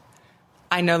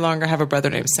 I no longer have a brother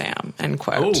named Sam, end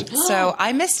quote. Oh. So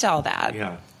I missed all that.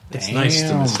 Yeah. It's nice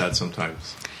to miss that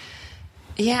sometimes.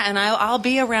 Yeah, and I'll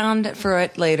be around for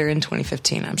it later in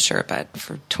 2015, I'm sure, but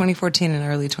for 2014 and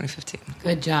early 2015.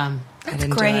 Good job. I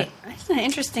didn't do Great. it. Isn't it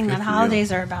interesting that for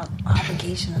holidays are about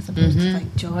obligation as opposed to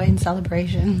like joy and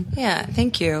celebration? Yeah,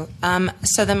 thank you.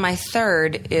 So then my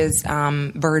third is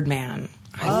Birdman.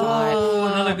 I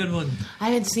thought, Another good one. I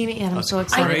hadn't seen it yet. I'm so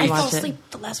excited I to fell watch it. asleep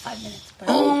the last 5 minutes.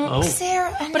 But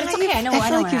Sarah, But it's okay. I know I what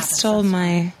feel like you've happens. stole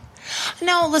my.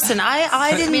 No, listen.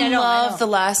 I didn't I know. love the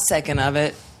last second of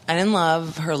it. I didn't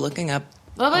love her looking up.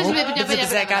 I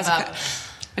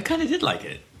kind of did like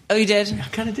it. Oh, you did? I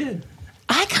kind of did.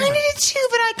 I kind of did too,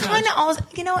 but I kind of also,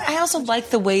 I also like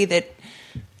the way that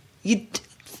you.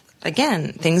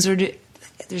 Again, things are.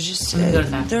 There's just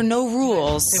there are no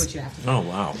rules. Oh,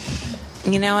 wow.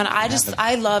 And I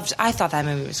thought that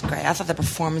movie was great. I thought the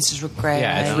performances were great.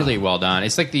 Yeah, it's really well done.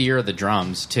 It's like the year of the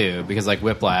drums too, because like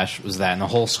Whiplash was that, and the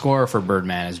whole score for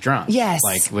Birdman is drums. Yes,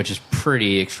 which is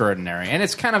pretty extraordinary, and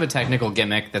it's kind of a technical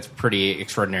gimmick that's pretty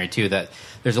extraordinary too. That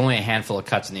there's only a handful of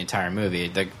cuts in the entire movie.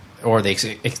 They disguise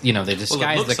it looks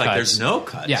the cuts. like there's no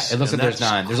cuts. Yeah, it looks like there's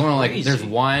none. There's only there's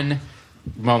one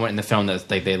moment in the film that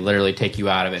they literally take you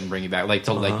out of it and bring you back, like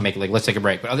to make let's take a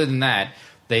break. But other than that,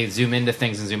 they zoom into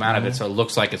things and zoom out of it, so it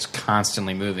looks like it's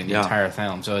constantly moving the entire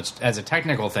film. So it's, as a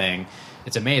technical thing,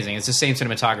 it's amazing. It's the same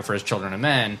cinematographer as Children of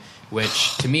Men,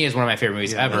 which to me is one of my favorite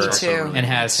movies ever, and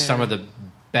has some of the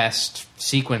best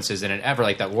sequences in it ever,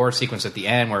 like that war sequence at the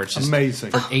end where it's just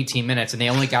amazing for 18 minutes, and they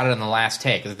only got it in the last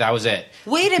take. That was it.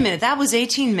 Wait a minute, that was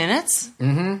 18 minutes?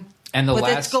 Mm-hmm. And the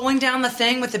it's going down the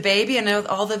thing with the baby and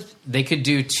all the... They could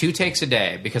do 2 takes a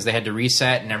day because they had to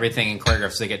reset and everything and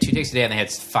choreograph. So they get 2 takes a day, and they had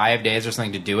 5 days or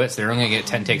something to do it. So they're only going to get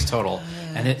 10 takes total.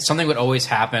 And something would always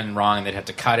happen wrong, and they'd have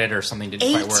to cut it or something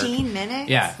didn't quite work. 18 minutes?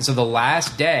 Yeah. So the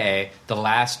last day, the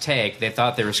last take, they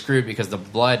thought they were screwed because the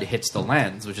blood hits the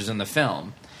lens, which is in the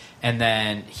film. And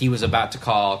then he was about to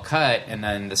call cut, and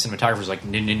then the cinematographer was like,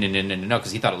 no,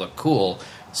 because he thought it looked cool.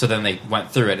 So then they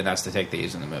went through it, and that's the take they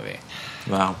used in the movie.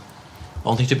 Wow.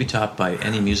 Only to be topped by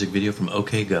any music video from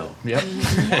OK Go. Yep.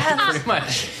 Pretty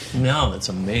much. No, that's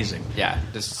amazing. Yeah,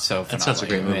 just so phenomenal. That's such a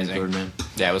great movie, amazing. Birdman.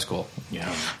 Yeah, it was cool.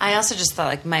 Yeah. I also just thought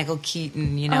like Michael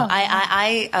Keaton, in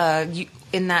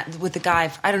that with the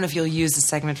guy, I don't know if you'll use the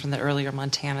segment from the earlier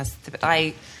Montana, but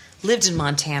I lived in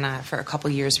Montana for a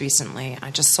couple years recently. I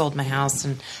just sold my house,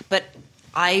 but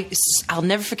I'll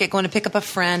never forget going to pick up a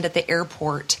friend at the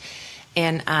airport.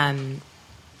 in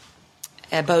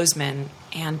Bozeman,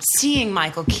 and seeing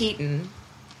Michael Keaton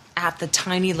at the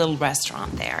tiny little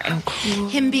restaurant there, and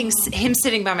him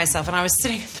sitting by myself, and I was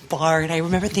sitting at the bar, and I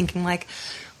remember thinking like,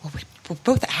 well, we're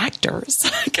both actors.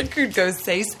 Like, I could go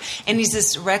say, and he's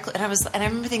this reckless, and I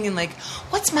remember thinking like,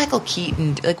 what's Michael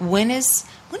Keaton? Like, when is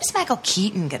Michael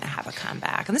Keaton going to have a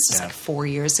comeback? And this was like 4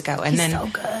 years ago, and then so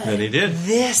good. Then he did.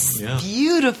 This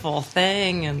beautiful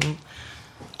thing, and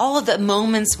all of the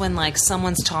moments when like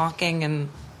someone's talking and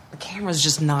the camera's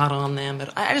just not on them.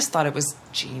 But I just thought it was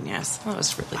genius. That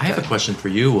was really good. I have a question for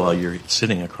you while you're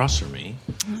sitting across from me.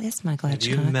 Oh, yes, Michael Have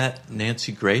you Hitchcock. met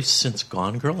Nancy Grace since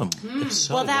Gone Girl? If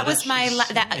so, Well, that what was is my,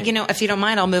 she if you don't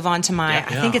mind, I'll move on to my, Yeah.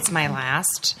 I think it's my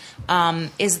last,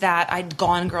 is that I'd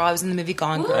Gone Girl. I was in the movie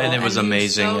Gone Girl. And it was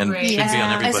amazing so and great. should be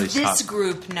on everybody's As this top.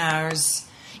 group knows,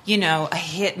 you know, a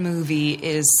hit movie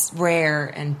is rare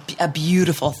and a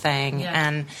beautiful thing. Yeah.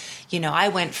 And, you know, I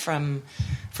went for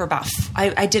about,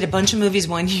 I did a bunch of movies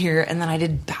one year, and then I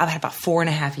had about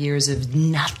 4.5 years of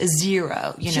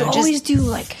zero, you know. You always do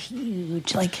like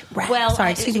huge, like rap. Well,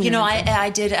 Sorry, excuse me. you know, I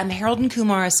did Harold and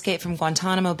Kumar Escape from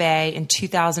Guantanamo Bay in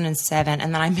 2007,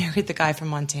 and then I married the guy from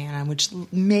Montana, which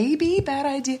may be a bad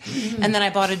idea. And then I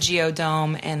bought a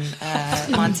Geodome in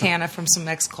Montana from some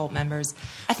ex-cult members.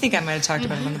 I think I might have talked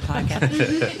about it on the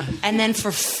podcast. And then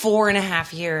for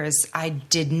 4.5 years, I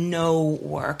did no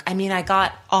work. I mean, I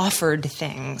got offered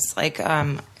things like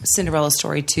Cinderella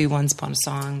Story 2, Once Upon a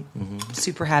Song.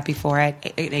 Super happy for it.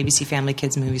 ABC Family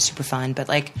Kids movie, super fun. But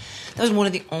like, that was one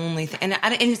of the only things.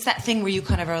 And it's that thing where you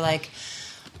kind of are like,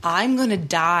 I'm going to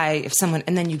die if someone,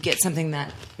 and then you get something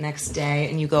that next day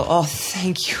and you go, oh,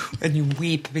 thank you. And you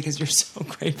weep because you're so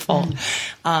grateful.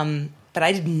 But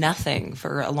I did nothing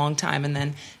for a long time. And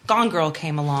then Gone Girl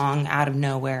came along out of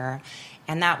nowhere.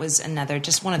 And that was another,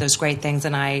 just one of those great things.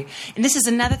 And this is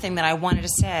another thing that I wanted to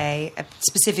say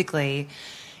specifically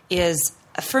is,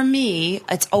 for me,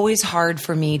 it's always hard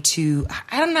for me to,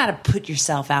 I'm not a put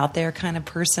yourself out there kind of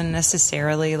person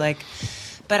necessarily,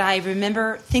 but I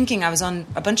remember thinking, I was on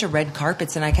a bunch of red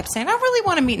carpets and I kept saying, I really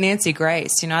want to meet Nancy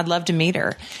Grace. You know, I'd love to meet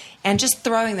her. And just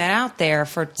throwing that out there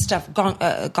for stuff,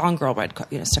 Gone Girl, red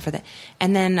carpet, you know, stuff like that.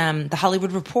 And then the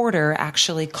Hollywood Reporter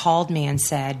actually called me and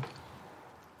said,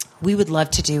 we would love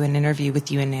to do an interview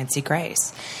with you and Nancy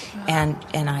Grace. And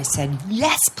I said,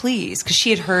 yes, please, because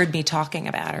she had heard me talking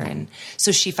about her. And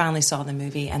so she finally saw the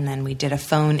movie, and then we did a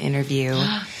phone interview.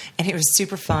 And it was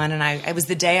super fun. And it was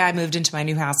the day I moved into my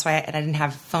new house, and I didn't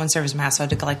have phone service in my house, so I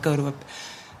had to go to a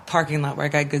parking lot where I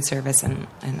got good service, and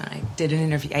I did an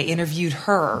interview. I interviewed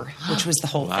her, which was the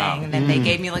whole thing. And then they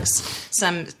gave me like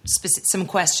some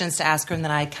questions to ask her, and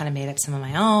then I kind of made up some of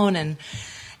my own, and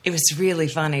it was really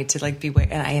funny to like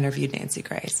and I interviewed Nancy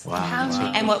Grace.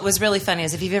 Wow. And what was really funny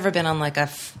is if you've ever been on like a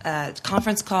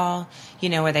conference call, you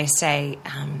know, where they say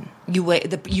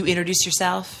you introduce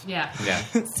yourself. Yeah.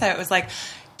 So it was like,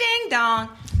 ding dong,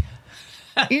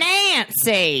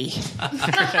 Nancy.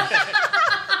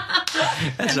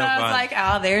 That's so I was fun. like,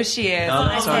 oh, there she is. Oh,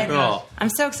 And that's I so cool. I'm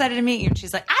so excited to meet you. And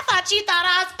she's like, I thought you thought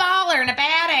I was baller and a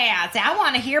badass. I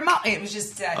want to hear more. It was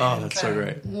just Oh, that's so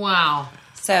great. Wow.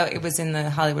 So it was in the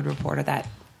Hollywood Reporter that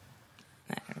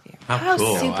interview. How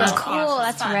cool. super Wow. cool.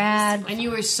 That's rad. And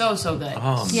you were so good.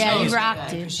 Oh, Yeah, so you good. rocked, I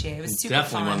dude. appreciate it. It was super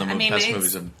Definitely fun. one of the I mean, best it's-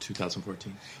 movies of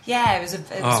 2014. Yeah, it was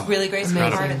really great to be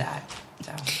Amazing. part of that.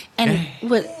 So. And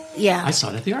yeah, I saw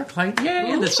it at the ArcLight.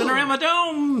 Yay! In the Cinerama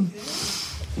Dome.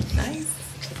 Nice.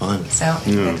 Fun. So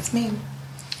that's me.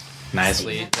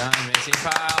 Nicely done, Missy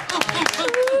Pyle.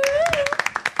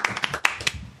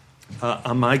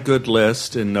 On my good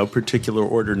list, in no particular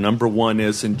order, number one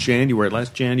is in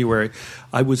last January,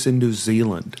 I was in New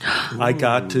Zealand. I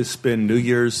got to spend New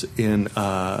Year's in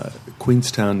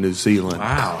Queenstown, New Zealand.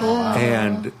 Wow.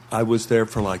 And I was there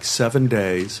for like 7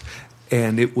 days,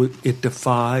 and it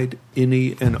defied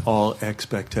any and all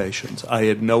expectations. I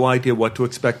had no idea what to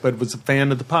expect, but was a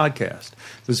fan of the podcast.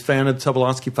 Was a fan of the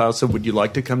Tobolowsky Files, so would you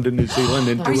like to come to New Zealand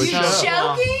and do a show?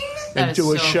 Joking? And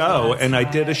do a show. And I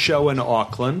did a show in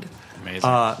Auckland.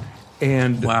 Amazing.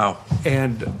 And Wow.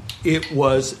 and it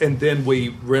was, and then we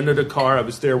rented a car. I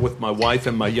was there with my wife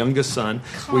and my youngest son.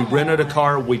 We rented a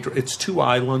car. It's 2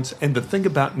 islands, and the thing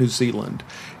about New Zealand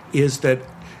is that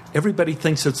everybody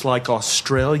thinks it's like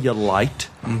Australia light.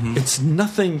 It's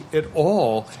nothing at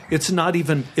all. It's not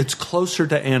even. It's closer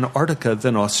to Antarctica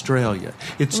than Australia.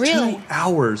 It's Really? 2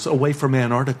 hours away from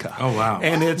Antarctica. Oh, wow.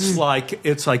 And it's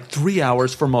like 3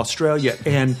 hours from Australia,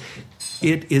 and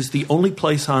it is the only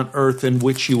place on Earth in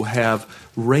which you have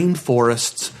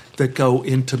rainforests that go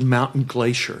into mountain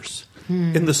glaciers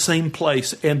in the same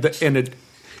place, and it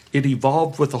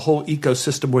evolved with a whole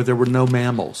ecosystem where there were no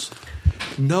mammals.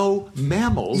 no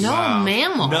mammals. No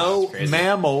mammals. No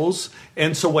mammals.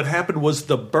 And so what happened was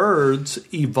the birds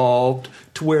evolved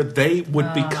to where they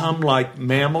would become like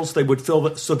mammals. They would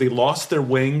fill so they lost their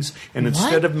wings, and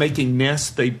instead of making nests,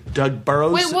 they dug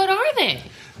burrows. Wait, what are they?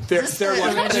 They're That sounds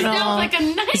like a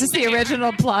nightmare. Is this the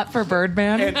original plot for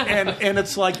Birdman? and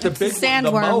it's like the big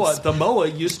Sandworms. the moa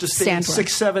used to stand Sandworms.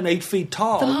 6, 7, 8 feet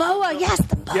tall. The moa, yes,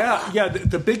 the moa. Yeah,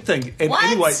 the big thing. And What?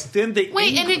 anyway, then the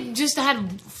Wait, and it just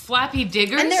had flappy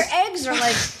diggers? And their eggs are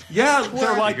like yeah,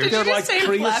 they're like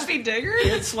trees. Flappy Digger?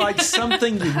 It's like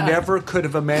something you never could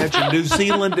have imagined. New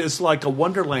Zealand is like a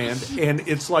wonderland, and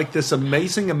it's like this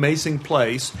amazing, amazing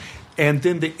place. And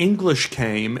then the English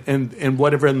came and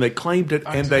whatever, and they claimed it,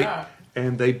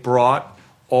 and they brought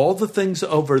all the things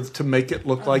over to make it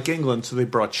look like England. So they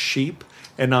brought sheep,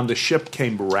 and on the ship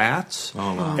came rats,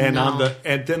 and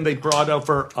then they brought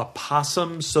over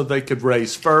opossums so they could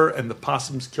raise fur, and the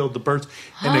possums killed the birds,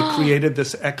 and it created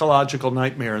this ecological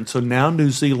nightmare. And so now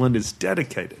New Zealand is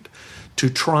dedicated to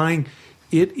trying.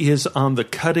 It is on the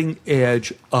cutting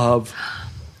edge of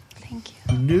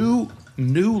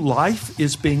new life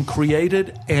is being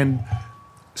created, and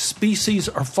species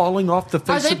are falling off the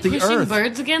face of the Are they pushing earth.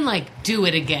 birds again? Like, do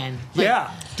it again. Like,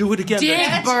 Yeah, do it again.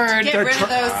 Dig bird. Get rid of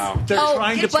those. They're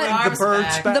trying to bring the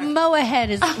birds back. the moa head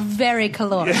is very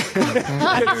caloric.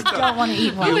 I just don't want to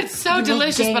eat one. Oh, it's so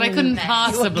delicious, but I couldn't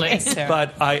possibly.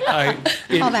 But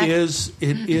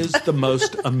it is the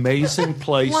most amazing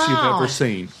place you've Wow. ever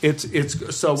seen.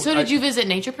 It's so. So did you visit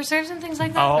nature preserves and things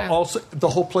like that? or- Also, the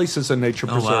whole place is a nature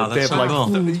Oh, preserve. wow, They that's have so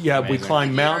cool. we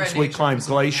climb mountains, we climb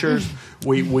glaciers,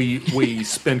 we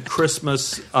spent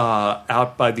Christmas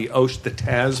out by the ocean, the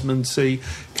Tasman Sea.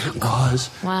 It was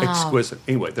exquisite.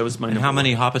 Anyway, that was my. And how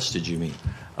many hobbits did you meet?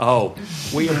 Oh,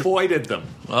 we avoided them.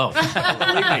 Oh,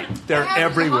 Believe me, they're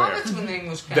everywhere. When the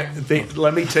English came.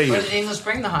 Let me tell you, Or the English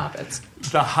bring the hobbits.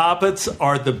 the hobbits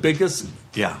are the biggest.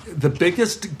 yeah. The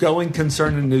biggest going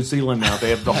concern in New Zealand now. They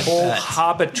have the whole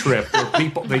Hobbit trip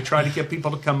where they try to get people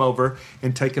to come over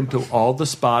and take them to all the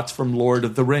spots from Lord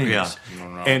of the Rings.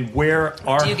 Yeah. And where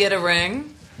our Do you get a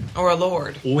ring or a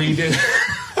lord? we did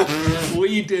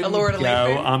we didn't Lord of go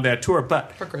Leafing? on that tour,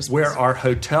 but For Christmas. where our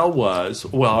hotel was,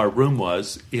 our room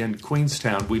was in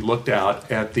Queenstown, we looked out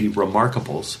at the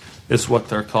Remarkables. Is what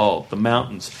they're called, the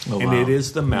mountains, and wow. it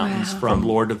is the mountains from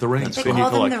Lord of the Rings. They Then you call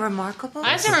go them like, the Remarkable?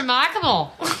 That's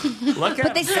remarkable. look at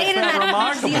But they say it in they're that New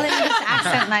remarkable. Zealand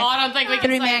accent. Like, Oh, I don't think we can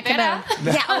say Remarkable. that.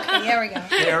 Yeah, okay, there we go.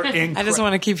 They're I just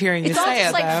want to keep hearing you It's all say just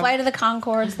it, like though. Flight of the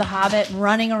Conchords, The Hobbit,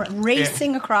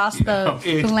 racing across the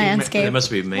It landscape. must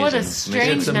be amazing. What a It's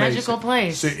strange, amazing. magical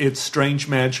place. So it's strange,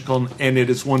 magical, and it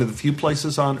is one of the few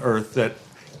places on Earth that,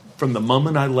 from the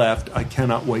moment I left, I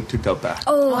cannot wait to go back.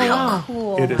 Oh, how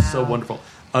cool. It is so wonderful.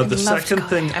 The love to second go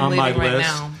thing I'm on my leaving right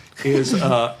list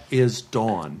now. is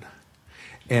Dawn.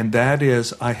 And that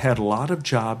is, I had a lot of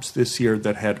jobs this year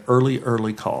that had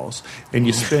early calls, and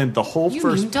you spend the whole You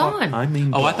first. mean Dawn. I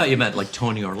mean, Oh, I Dawn. thought you meant like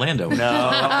Tony Orlando.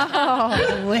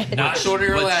 Oh, wait. Not Shorty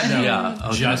Orlando. Yeah,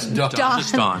 okay. Just Dawn.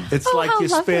 Just Dawn. It's Oh, like how you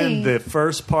spend lovely. the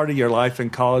first part of your life in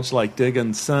college like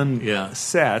digging Yeah.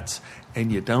 sets,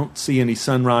 and you don't see any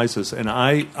sunrises. And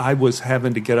I was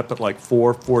having to get up at like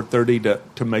 4:30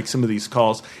 to make some of these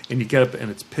calls, and you get up and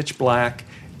it's pitch black,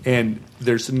 and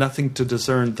there's nothing to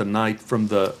discern the night from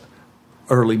the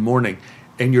early morning.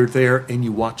 And you're there and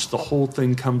you watch the whole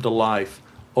thing come to life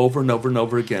over and over and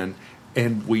over again.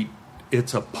 And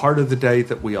it's a part of the day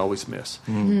that we always miss.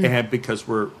 And because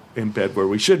we're in bed where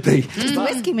we should be. The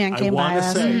Whiskey Man I came by want to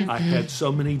us. say I had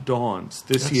so many dawns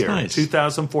this That's year. nice.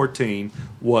 2014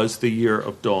 was the year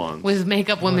of dawns. With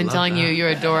makeup women telling you you're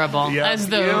adorable Yeah, as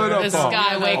the beautiful.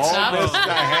 sky wakes All up. this guy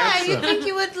Yeah, you handsome. think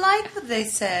you would like what they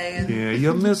say. And Yeah,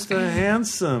 you're Mr.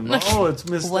 Handsome. Oh, it's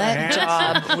Mr. What Handsome.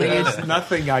 job were you- There's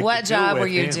nothing I What could do job with were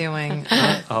you him. doing?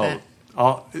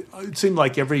 It seemed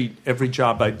like every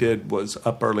job I did was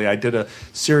up early. I did a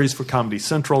series for Comedy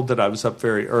Central that I was up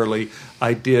very early.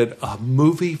 I did a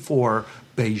movie for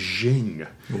Beijing.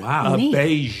 Wow.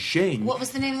 Beijing. what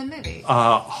was the name of the movie?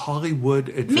 Hollywood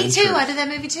Adventures. Me too. I did that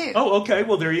movie too. Oh, okay.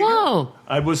 Well, there you Whoa. go.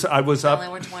 I was I up. only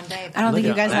worked one day. I don't think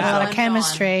you guys had a lot of Dawn.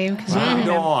 chemistry. 'cause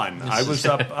Dawn.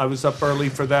 I was up early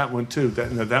for that one too.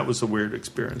 That was a weird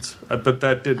experience, but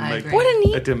that didn't I make. agree. What a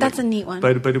neat- that didn't that's make- a neat one.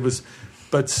 But it was.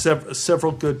 But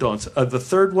several good dawns. The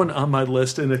third one on my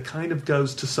list, and it kind of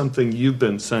goes to something you've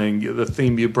been saying, the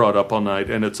theme you brought up all night,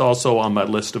 and it's also on my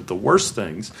list of the worst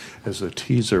things as a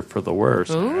teaser for the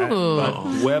worst. Ooh. But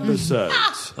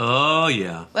webisodes. Oh,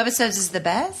 yeah. Webisodes is the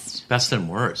best. Best and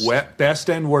worst. Best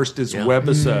and worst is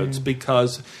webisodes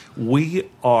because we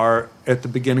are at the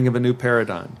beginning of a new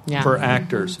paradigm for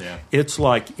actors. Yeah. It's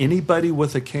like anybody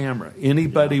with a camera,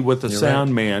 anybody with a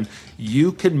sound man,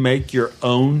 you can make your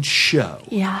own show.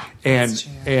 Yeah.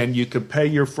 And you could pay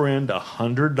your friend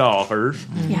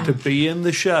 $100 to be in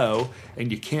the show,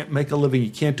 and you can't make a living.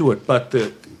 You can't do it. But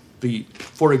the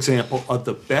for example,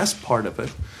 the best part of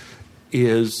it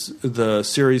is the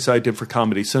series I did for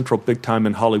Comedy Central, Big Time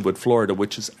in Hollywood, Florida,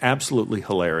 which is absolutely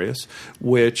hilarious,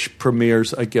 which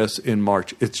premieres, I guess, in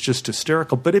March. It's just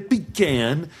hysterical. But it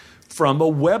began from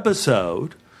a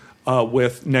webisode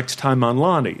with Next Time on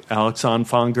Lonnie, Alex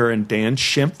Onfonger and Dan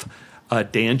Schimpf.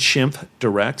 Dan Schimpf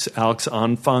directs, Alex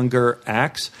Onfonger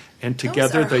acts, and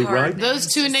together they write. Those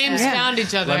two names found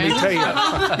each other. Let me tell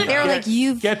you. They're like,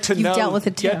 you've dealt with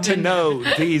it too. Get to know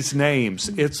these names.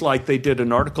 It's like they did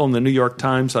an article in the New York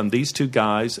Times on these two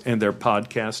guys and their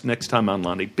podcast, Next Time on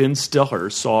Lonnie. Ben Stiller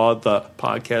saw the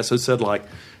podcast and said, like,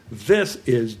 this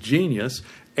is genius.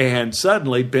 And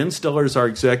suddenly, Ben Stiller is our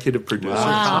executive producer.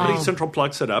 Wow. Comedy Central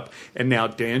plucks it up. And now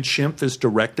Dan Schimpf is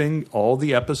directing all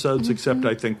the episodes except,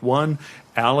 I think, one.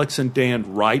 Alex and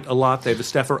Dan write a lot. They have a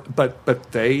staffer.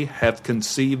 But they have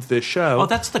conceived this show. Oh,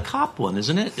 that's the cop one,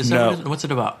 isn't it? No. What's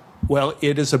it about? Well,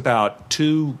 it is about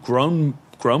two grown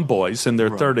boys in their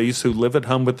 30s who live at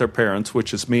home with their parents,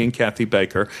 which is me and Kathy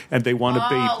Baker, and they want to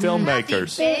be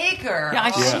filmmakers. Kathy Baker. Yeah,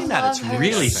 I've seen that. It's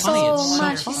really funny.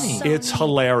 It's so funny. It's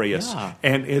hilarious. Yeah.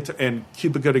 And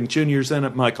Cuba Gooding Jr.'s in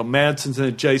it, Michael Madsen's in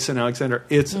it, Jason Alexander.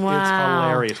 It's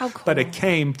hilarious. How cool. But it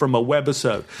came from a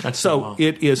webisode.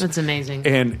 It is. That's amazing.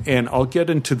 And I'll get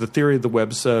into the theory of the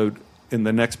webisode in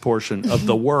the next portion of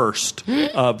the worst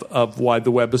of why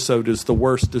the webisode is the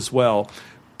worst as well.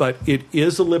 But it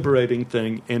is a liberating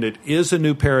thing, and it is a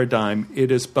new paradigm. It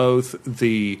is both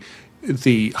the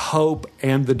hope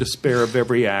and the despair of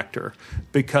every actor,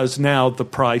 because now the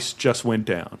price just went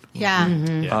down.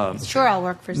 Yeah. Sure, I'll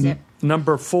work for Zip.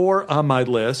 Number 4 on my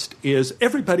list is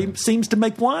everybody seems to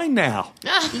make wine now.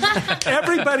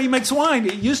 Everybody makes wine.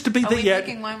 It used to be that Are we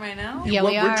making wine right now? Yeah,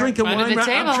 we are. We're drinking wine.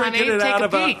 I'm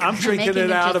drinking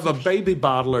it out of a baby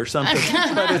bottle or something.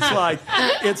 But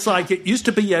it's like it used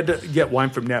to be you had to get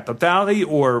wine from Napa Valley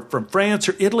or from France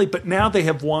or Italy, but now they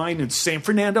have wine in San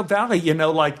Fernando Valley. You know,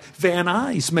 like Van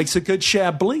Nuys makes a good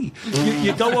Chablis.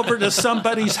 You go over to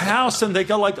somebody's house and they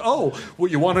go like, "Oh, well,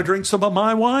 you want to drink some of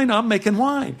my wine? I'm making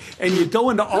wine." And you go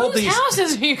into all these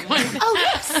houses are you going to? Oh,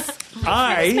 yes.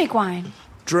 Let's make wine.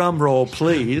 Drum roll,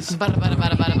 please.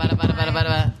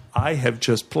 I have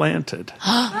just planted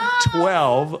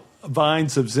 12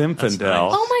 vines of Zinfandel.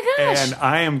 Nice. Oh my gosh. And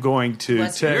I am going to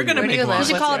tell You're going to make wine. We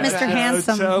should call it Mr.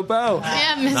 Handsome. Tobo.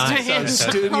 Yeah, Mr.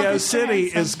 Handsome. Studio City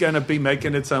is going to be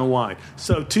making its own wine.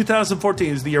 So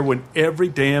 2014 is the year when every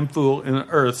damn fool in the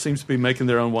earth seems to be making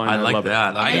their own wine. I like love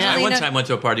that. It. I one time went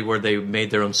to a party where they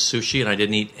made their own sushi, and I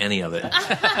didn't eat any of it.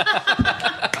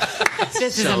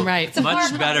 Citizen right.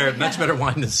 Much better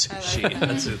wine than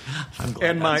sushi. I'm glad.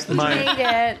 And We made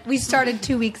it. We started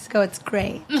 2 weeks ago. It's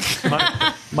great.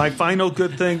 My final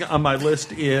good thing on my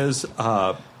list is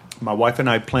my wife and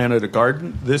I planted a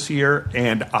garden this year,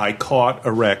 and I caught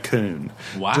a raccoon.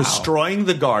 Wow. Destroying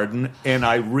the garden, and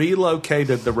I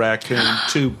relocated the raccoon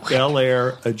to Bel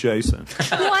Air adjacent.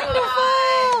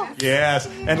 Wonderful. Yes,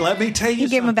 and let me tell you, You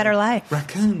gave him a better life.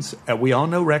 Raccoons, we all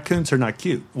know raccoons are not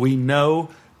cute. We know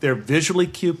they're visually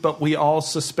cute, but we all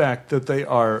suspect that they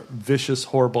are vicious,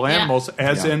 horrible animals,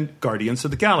 as in Guardians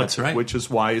of the Galaxy, That's right. which is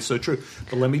why it's so true.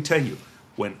 But let me tell you,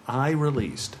 when I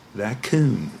released that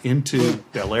coon into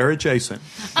Bel Air adjacent,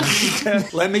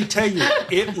 let me tell you,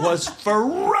 it was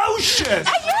ferocious.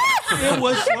 It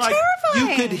was like terrifying.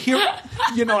 you could hear.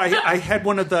 You know, I had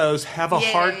one of those have a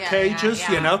heart cages.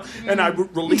 You know, and I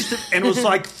released it, and it was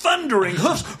like thundering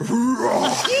hoofs.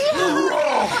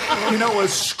 You know, it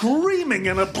was screaming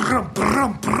and a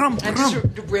And just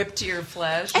ripped your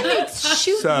flesh. And they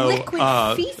shoot liquid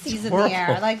feces in the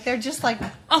air. Like, they're just like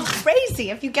crazy.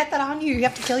 If you get that on you, you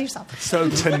have to kill yourself. So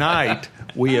tonight,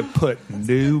 we have put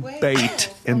new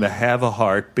bait in the Have a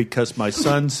Heart because my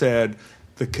son said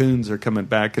the coons are coming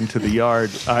back into the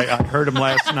yard. I heard him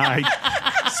last night.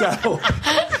 So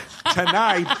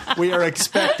tonight, we are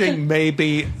expecting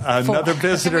maybe another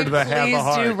visitor to the Have a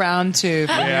Heart. Please do round 2.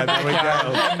 Yeah, there we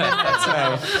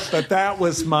go. But that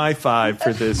was my 5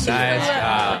 for this year. Nice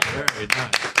job. Very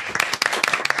nice.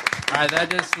 All right, that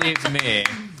just leaves me.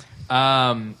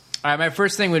 All right, my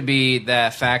first thing would be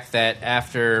the fact that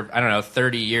after,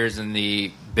 30 years in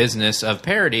the business of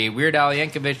parody, Weird Al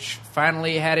Yankovic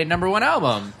finally had a #1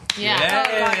 album.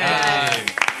 Yeah.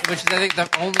 which is, I think, the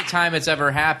only time it's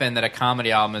ever happened that a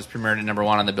comedy album is premiered at number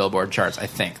 1 on the Billboard charts. I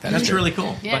think That's true. really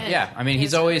cool. But yeah, I mean,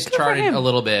 he's always charted a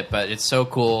little bit, but it's so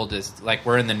cool. Just like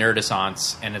we're in the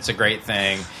nerdissance, and it's a great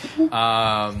thing.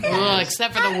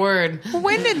 Except for the word.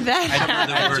 When did that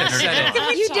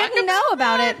happen? You didn't know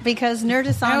about it because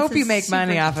Nerdissance. I hope you is make super-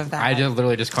 money off of that. I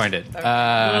literally just coined it.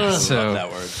 So,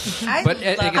 that word. but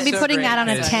I'll be putting that on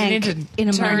a tank in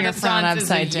a turn morning. your phone Nerdissance is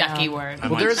a upside down. yucky word.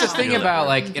 Well, there's this thing about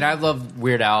like, and I've loved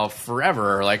Weird Al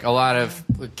forever. Like a lot of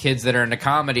kids that are into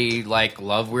comedy like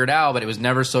love Weird Al, but it was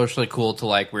never socially cool to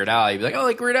like Weird Al. You'd be like, "Oh,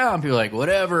 like Weird Al," and people are like,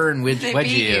 "Whatever," and wedge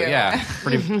you. Yeah,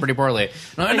 pretty poorly.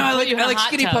 No, I like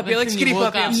Skinny Puppy. I like Skinny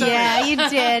Puppy. I'm sorry. Yeah, you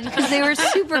did because they were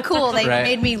super cool. They Right.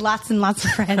 made me lots and lots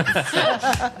of friends.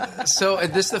 So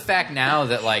this is the fact now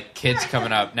that like kids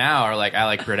coming up now are like, I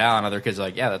like Weird Al, and other kids are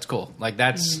like, yeah, that's cool. Like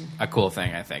that's a cool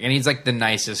thing, I think. And he's like the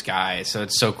nicest guy, so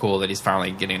it's so cool that he's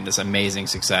finally getting this amazing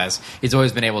success. He's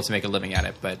always been able to make a living at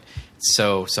it, but it's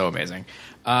so amazing.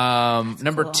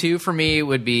 Number 2 for me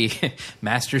would be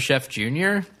MasterChef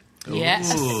Junior.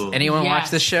 Yes. Ooh. Anyone Yes.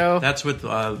 watch this show? That's with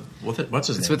what's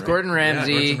his name? It's with right? Gordon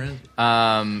Ramsay, Yeah, Gordon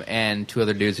Ramsay. and 2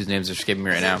 other dudes whose names are escaping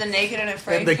me right now. The Naked and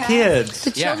Afraid The cast? kids.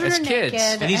 The Yeah, children it's are kids.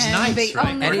 naked, And he's nice, they right?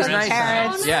 own And he's their nice.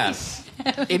 parents. Yeah.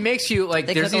 It makes you like.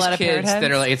 They There's cook a these lot of kids parent that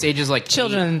are heads? like it's ages like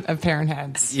Children of parent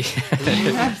heads. 8.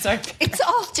 I'm sorry. It's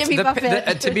all Jimmy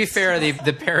Buffett. To be fair, the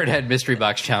Parrot Head Mystery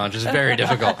Box Challenge is very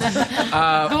difficult.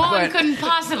 The woman couldn't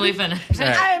possibly finish.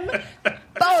 Right. I'm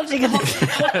bulging.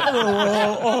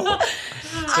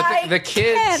 But the can't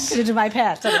kids, get into my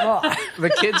pants anymore. the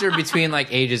kids are between like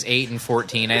ages 8 and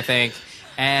 14, I think.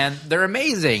 And they're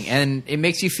amazing, and it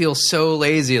makes you feel so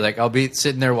lazy. Like I'll be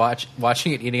sitting there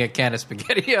watching it, eating a can of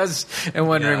SpaghettiOs, and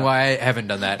wondering Yeah. why I haven't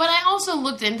done that. But I also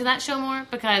looked into that show more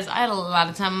because I had a lot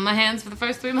of time on my hands for the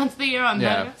first 3 months of the year on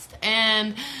Yeah. Bedrest.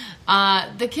 And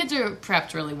the kids are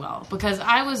prepped really well because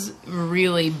I was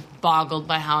really boggled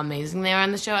by how amazing they are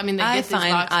on the show. I mean, they get these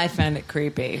boxes. I find it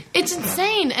creepy. It's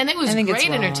insane, and it was I think it's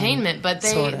great wrong. entertainment. But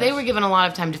Sort of. they were given a lot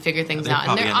of time to figure things They out, and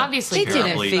probably they're end up obviously They didn't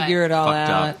Probably figure it all fucked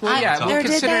up. out. Well, yeah, Or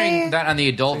did considering they? that on the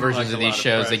adult versions like of a these lot of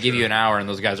shows, they give you an hour, and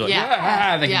those guys are like,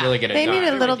 Yeah. they can Yeah. really get it They done. need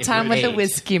a little If time you're with the 8,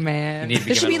 whiskey you man. need to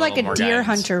There should given be like a little more deer guidance.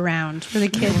 hunter round for the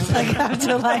kids. Like have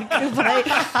to like play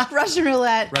Russian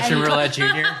roulette. Russian and- Roulette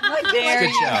Junior. There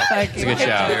It's a good show.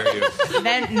 It's a good show.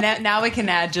 Then now we can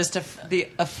add just the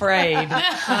afraid.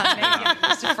 Not naked,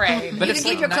 just afraid. But You it's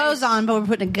can keep like your nice. clothes on, but we're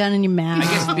putting a gun in your mouth. I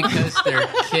guess because they're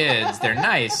kids, they're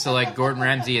nice. So like Gordon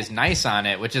Ramsay is nice on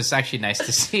it, which is actually nice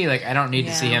to see. Like I don't need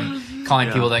to see him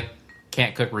calling people that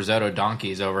can't cook risotto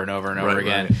donkeys over and over and over Right,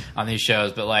 again right. on these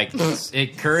shows, but like it's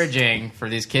encouraging for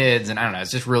these kids, and I don't know,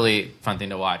 it's just really fun thing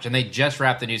to watch. And they just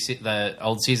wrapped the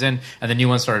old season, and the new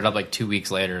one started up like 2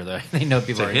 weeks later. They know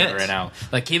people It's a are into it hit. right now.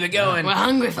 Like keep it going. We're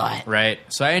hungry for it. Right.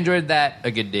 So I enjoyed that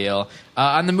a good deal.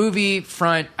 On the movie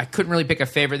front, I couldn't really pick a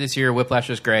favorite this year. Whiplash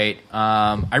was great.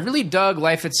 I really dug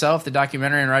Life Itself, the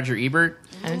documentary on Roger Ebert.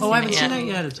 I haven't seen it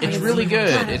yet. It's really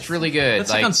good. It's really good. It's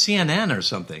like on CNN or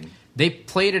something. They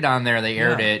played it on there. They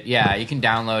aired Yeah. it. Yeah, you can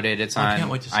download it. It's I on can't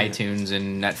wait to see it. iTunes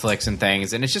and Netflix and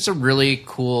things. And it's just a really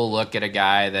cool look at a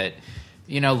guy that,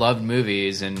 loved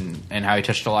movies and how he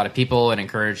touched a lot of people and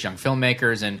encouraged young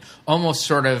filmmakers and almost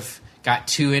sort of got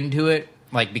too into it,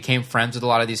 like became friends with a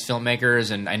lot of these filmmakers.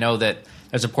 And I know that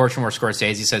there's a portion where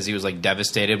Scorsese says he was like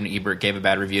devastated when Ebert gave a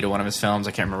bad review to one of his films.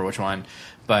 I can't remember which one.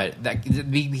 But that,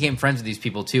 we became friends with these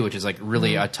people too, which is like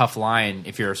really a tough line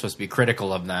if you're supposed to be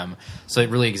critical of them. So it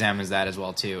really examines that as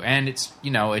well too. And it's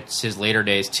it's his later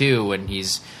days too when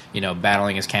he's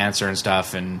battling his cancer and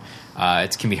stuff, and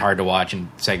it can be hard to watch in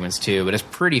segments too. But it's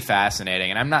pretty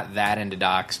fascinating. And I'm not that into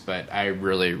docs, but I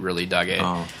really really dug it.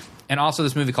 Oh. And also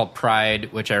this movie called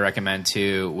Pride, which I recommend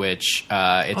too, which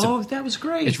it's that was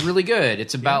great. it's really good.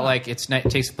 It's about it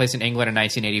takes place in England in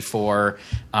 1984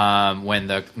 when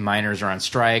the miners are on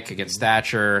strike against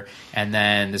Thatcher, and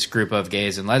then this group of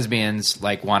gays and lesbians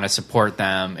want to support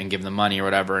them and give them money or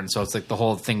whatever. And so it's like the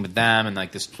whole thing with them and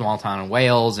like this small town in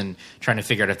Wales and trying to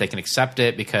figure out if they can accept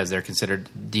it because they're considered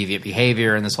deviant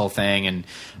behavior and this whole thing. And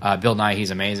Bill Nighy,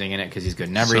 he's amazing in it because he's good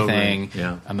in everything. great,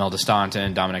 yeah. Imelda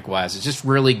Staunton, Dominic West. It's just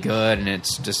really good. And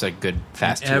it's just a good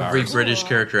fast 2 Every hours. British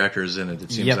character actor is in it.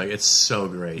 It seems Yep. like it's so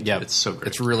great. Yep. It's so great.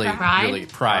 It's really, Pride? really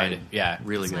Pride. Yeah,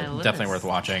 really That's good. my definitely list. worth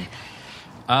watching.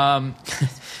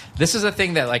 This is a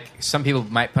thing that some people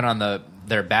might put on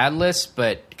their bad list,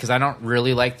 but because I don't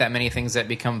really like that many things that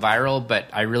become viral, but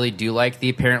I really do like the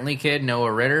Apparently kid,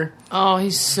 Noah Ritter. Oh,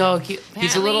 he's so cute.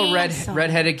 He's a little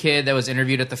redheaded kid that was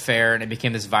interviewed at the fair, and it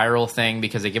became this viral thing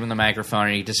because they give him the microphone,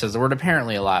 and he just says the word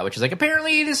apparently a lot, which is like,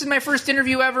 apparently this is my first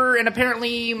interview ever, and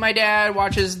apparently my dad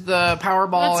watches the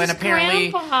Powerball, That's and his apparently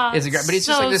grandpa. it's but he's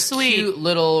just So like this sweet. cute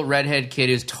little redhead kid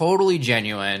who's totally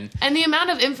genuine. And the amount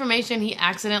of information he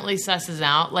accidentally susses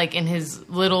out, like in his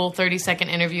little 30-second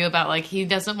interview about like he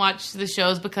doesn't watch the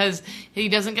shows because he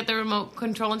doesn't get the remote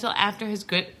control until after his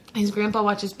grandpa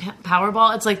watches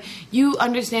Powerball. It's like you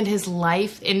understand his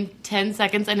life in 10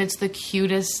 seconds, and it's the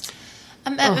cutest.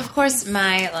 Of course,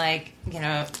 my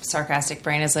sarcastic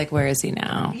brain is like, where is he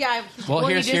now? Yeah. Well,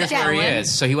 here's he did where he Ellen.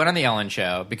 is. So he went on the Ellen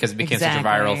show because it became such a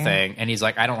viral thing, and he's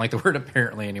like, I don't like the word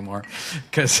apparently anymore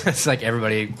because it's like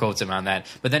everybody quotes him on that.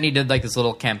 But then he did like this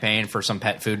little campaign for some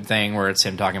pet food thing where it's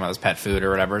him talking about his pet food or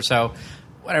whatever. So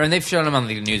whatever, and they've shown him on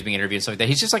the news being interviewed and stuff like that.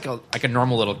 He's just like a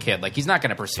normal little kid. Like he's not going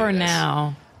to pursue For this.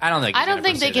 now. I don't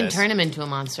think they can this. turn him into a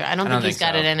monster. I don't think he's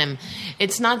got so. it in him.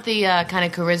 It's not the kind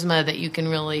of charisma that you can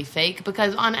really fake,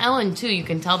 because on Ellen too, you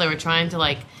can tell they were trying to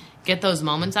like get those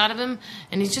moments out of him,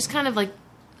 and he's just kind of like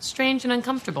strange and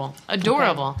uncomfortable,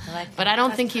 adorable. Okay. I like that. But I don't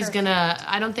That's think he's perfect. gonna.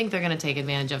 I don't think they're gonna take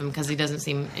advantage of him because he doesn't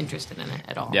seem interested in it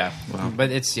at all. Yeah, but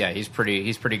he's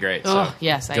pretty great. Oh, So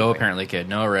yes, I go agree. Apparently kid,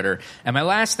 Noah Ritter. And my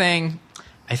last thing,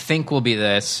 I think, will be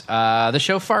this: the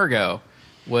show Fargo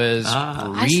was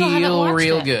I still haven't watched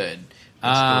real it. good.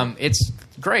 It's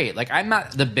great. Like, I'm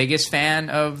not the biggest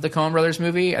fan of the Coen Brothers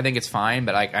movie. I think it's fine,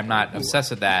 but I'm not obsessed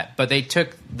with that. But they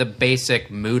took the basic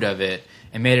mood of it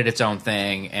and made it its own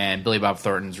thing. And Billy Bob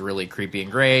Thornton's really creepy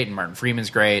and great, and Martin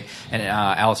Freeman's great, and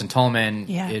Alison Tolman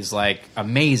is like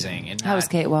amazing. And How was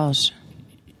Kate Walsh?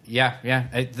 Yeah.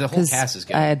 The whole cast is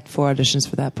good. I had 4 auditions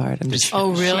for that part. I'm just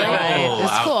Oh, really?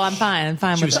 It's cool. I'm fine with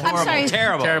it. I'm sorry.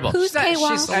 Terrible. Who's She's not- Kate she's-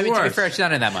 Walsh? I mean, to be fair, she's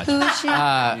not in that much. Who is she?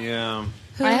 Yeah.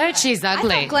 I heard she's I ugly.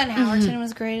 thought Glenn Howerton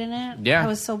was great in it. Yeah. I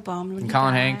was so bummed when And he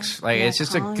Colin died. Hanks. Like, Yeah, it's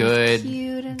just a Colin was good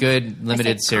cute. limited I said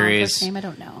Colin's series. first name, I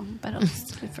don't know, but it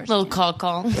was good first Little name.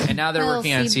 call. And now they're Well,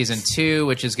 working on see- season 2,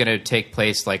 which is going to take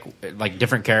place like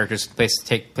different characters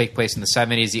take place in the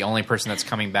 70s. The only person that's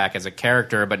coming back as a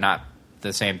character, but not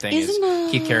the same thing Isn't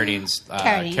as Keith Carradine's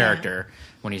Carradine, character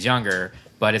when he's younger.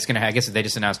 But it's going to. I guess they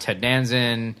just announced Ted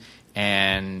Danson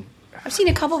and I've seen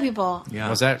a couple people. Yeah,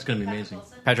 Was that- It's going to be amazing.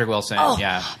 Patrick Wilson.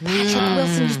 Yeah, Patrick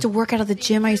Wilson used to work out of the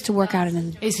gym I used to work out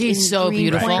in. Is he in so Green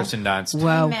beautiful? right. Point. Kirsten Dunst. I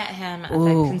Wow. met him at the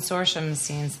Ooh. consortium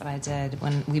scenes that I did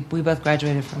when we both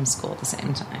graduated from school at the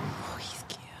same time.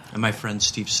 And my friend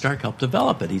Steve Stark helped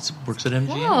develop it. He works at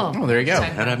MGM. Oh, there you go.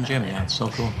 At MGM, yeah, it's so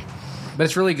cool. But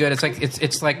it's really good.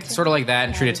 It's like sort of like that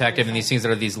in True Detective and these things that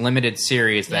are these limited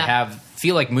series that Yeah.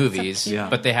 feel like movies, Yeah.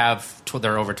 but they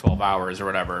they're over 12 hours or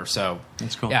whatever. So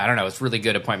That's cool. Yeah, I don't know. It's really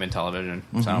good appointment television.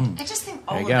 So I just think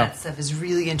all There of you go. that stuff is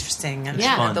really interesting, and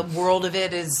Yeah. fun. the world of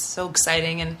it is so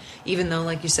exciting. And even though,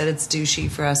 like you said, it's douchey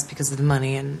for us because of the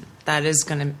money, and that is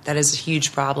a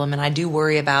huge problem. And I do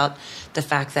worry about the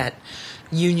fact that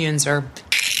unions are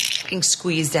being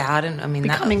squeezed out, and I mean,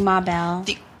 Becoming Ma Bell.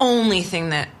 the only thing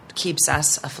that keeps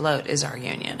us afloat is our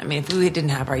union. I mean, if we didn't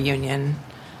have our union,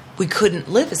 we couldn't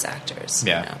live as actors.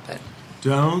 Yeah. You know, but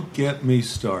Don't get me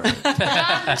started.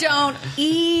 Don't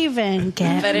even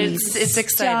get but me it's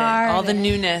exciting. All the started.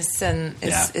 newness and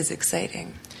Yeah. is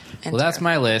exciting. And well, that's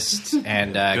my list.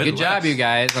 And good job, list. you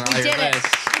guys, on all We your did it.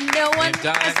 lists. No one We've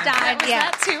done- has died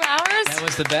yet. 2 hours? That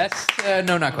was the best.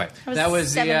 No, not quite. That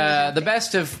was 7 minutes. the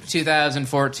best of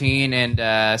 2014,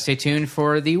 and stay tuned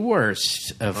for the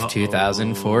worst of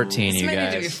 2014. This You might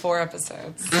need to be guys. 4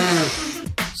 episodes.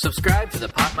 Subscribe to the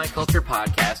Pop My Culture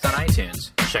Podcast on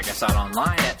iTunes. Check us out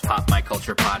online at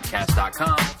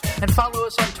popmyculturepodcast.com and follow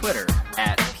us on Twitter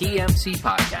at PMC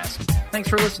Podcast. Thanks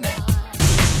for listening.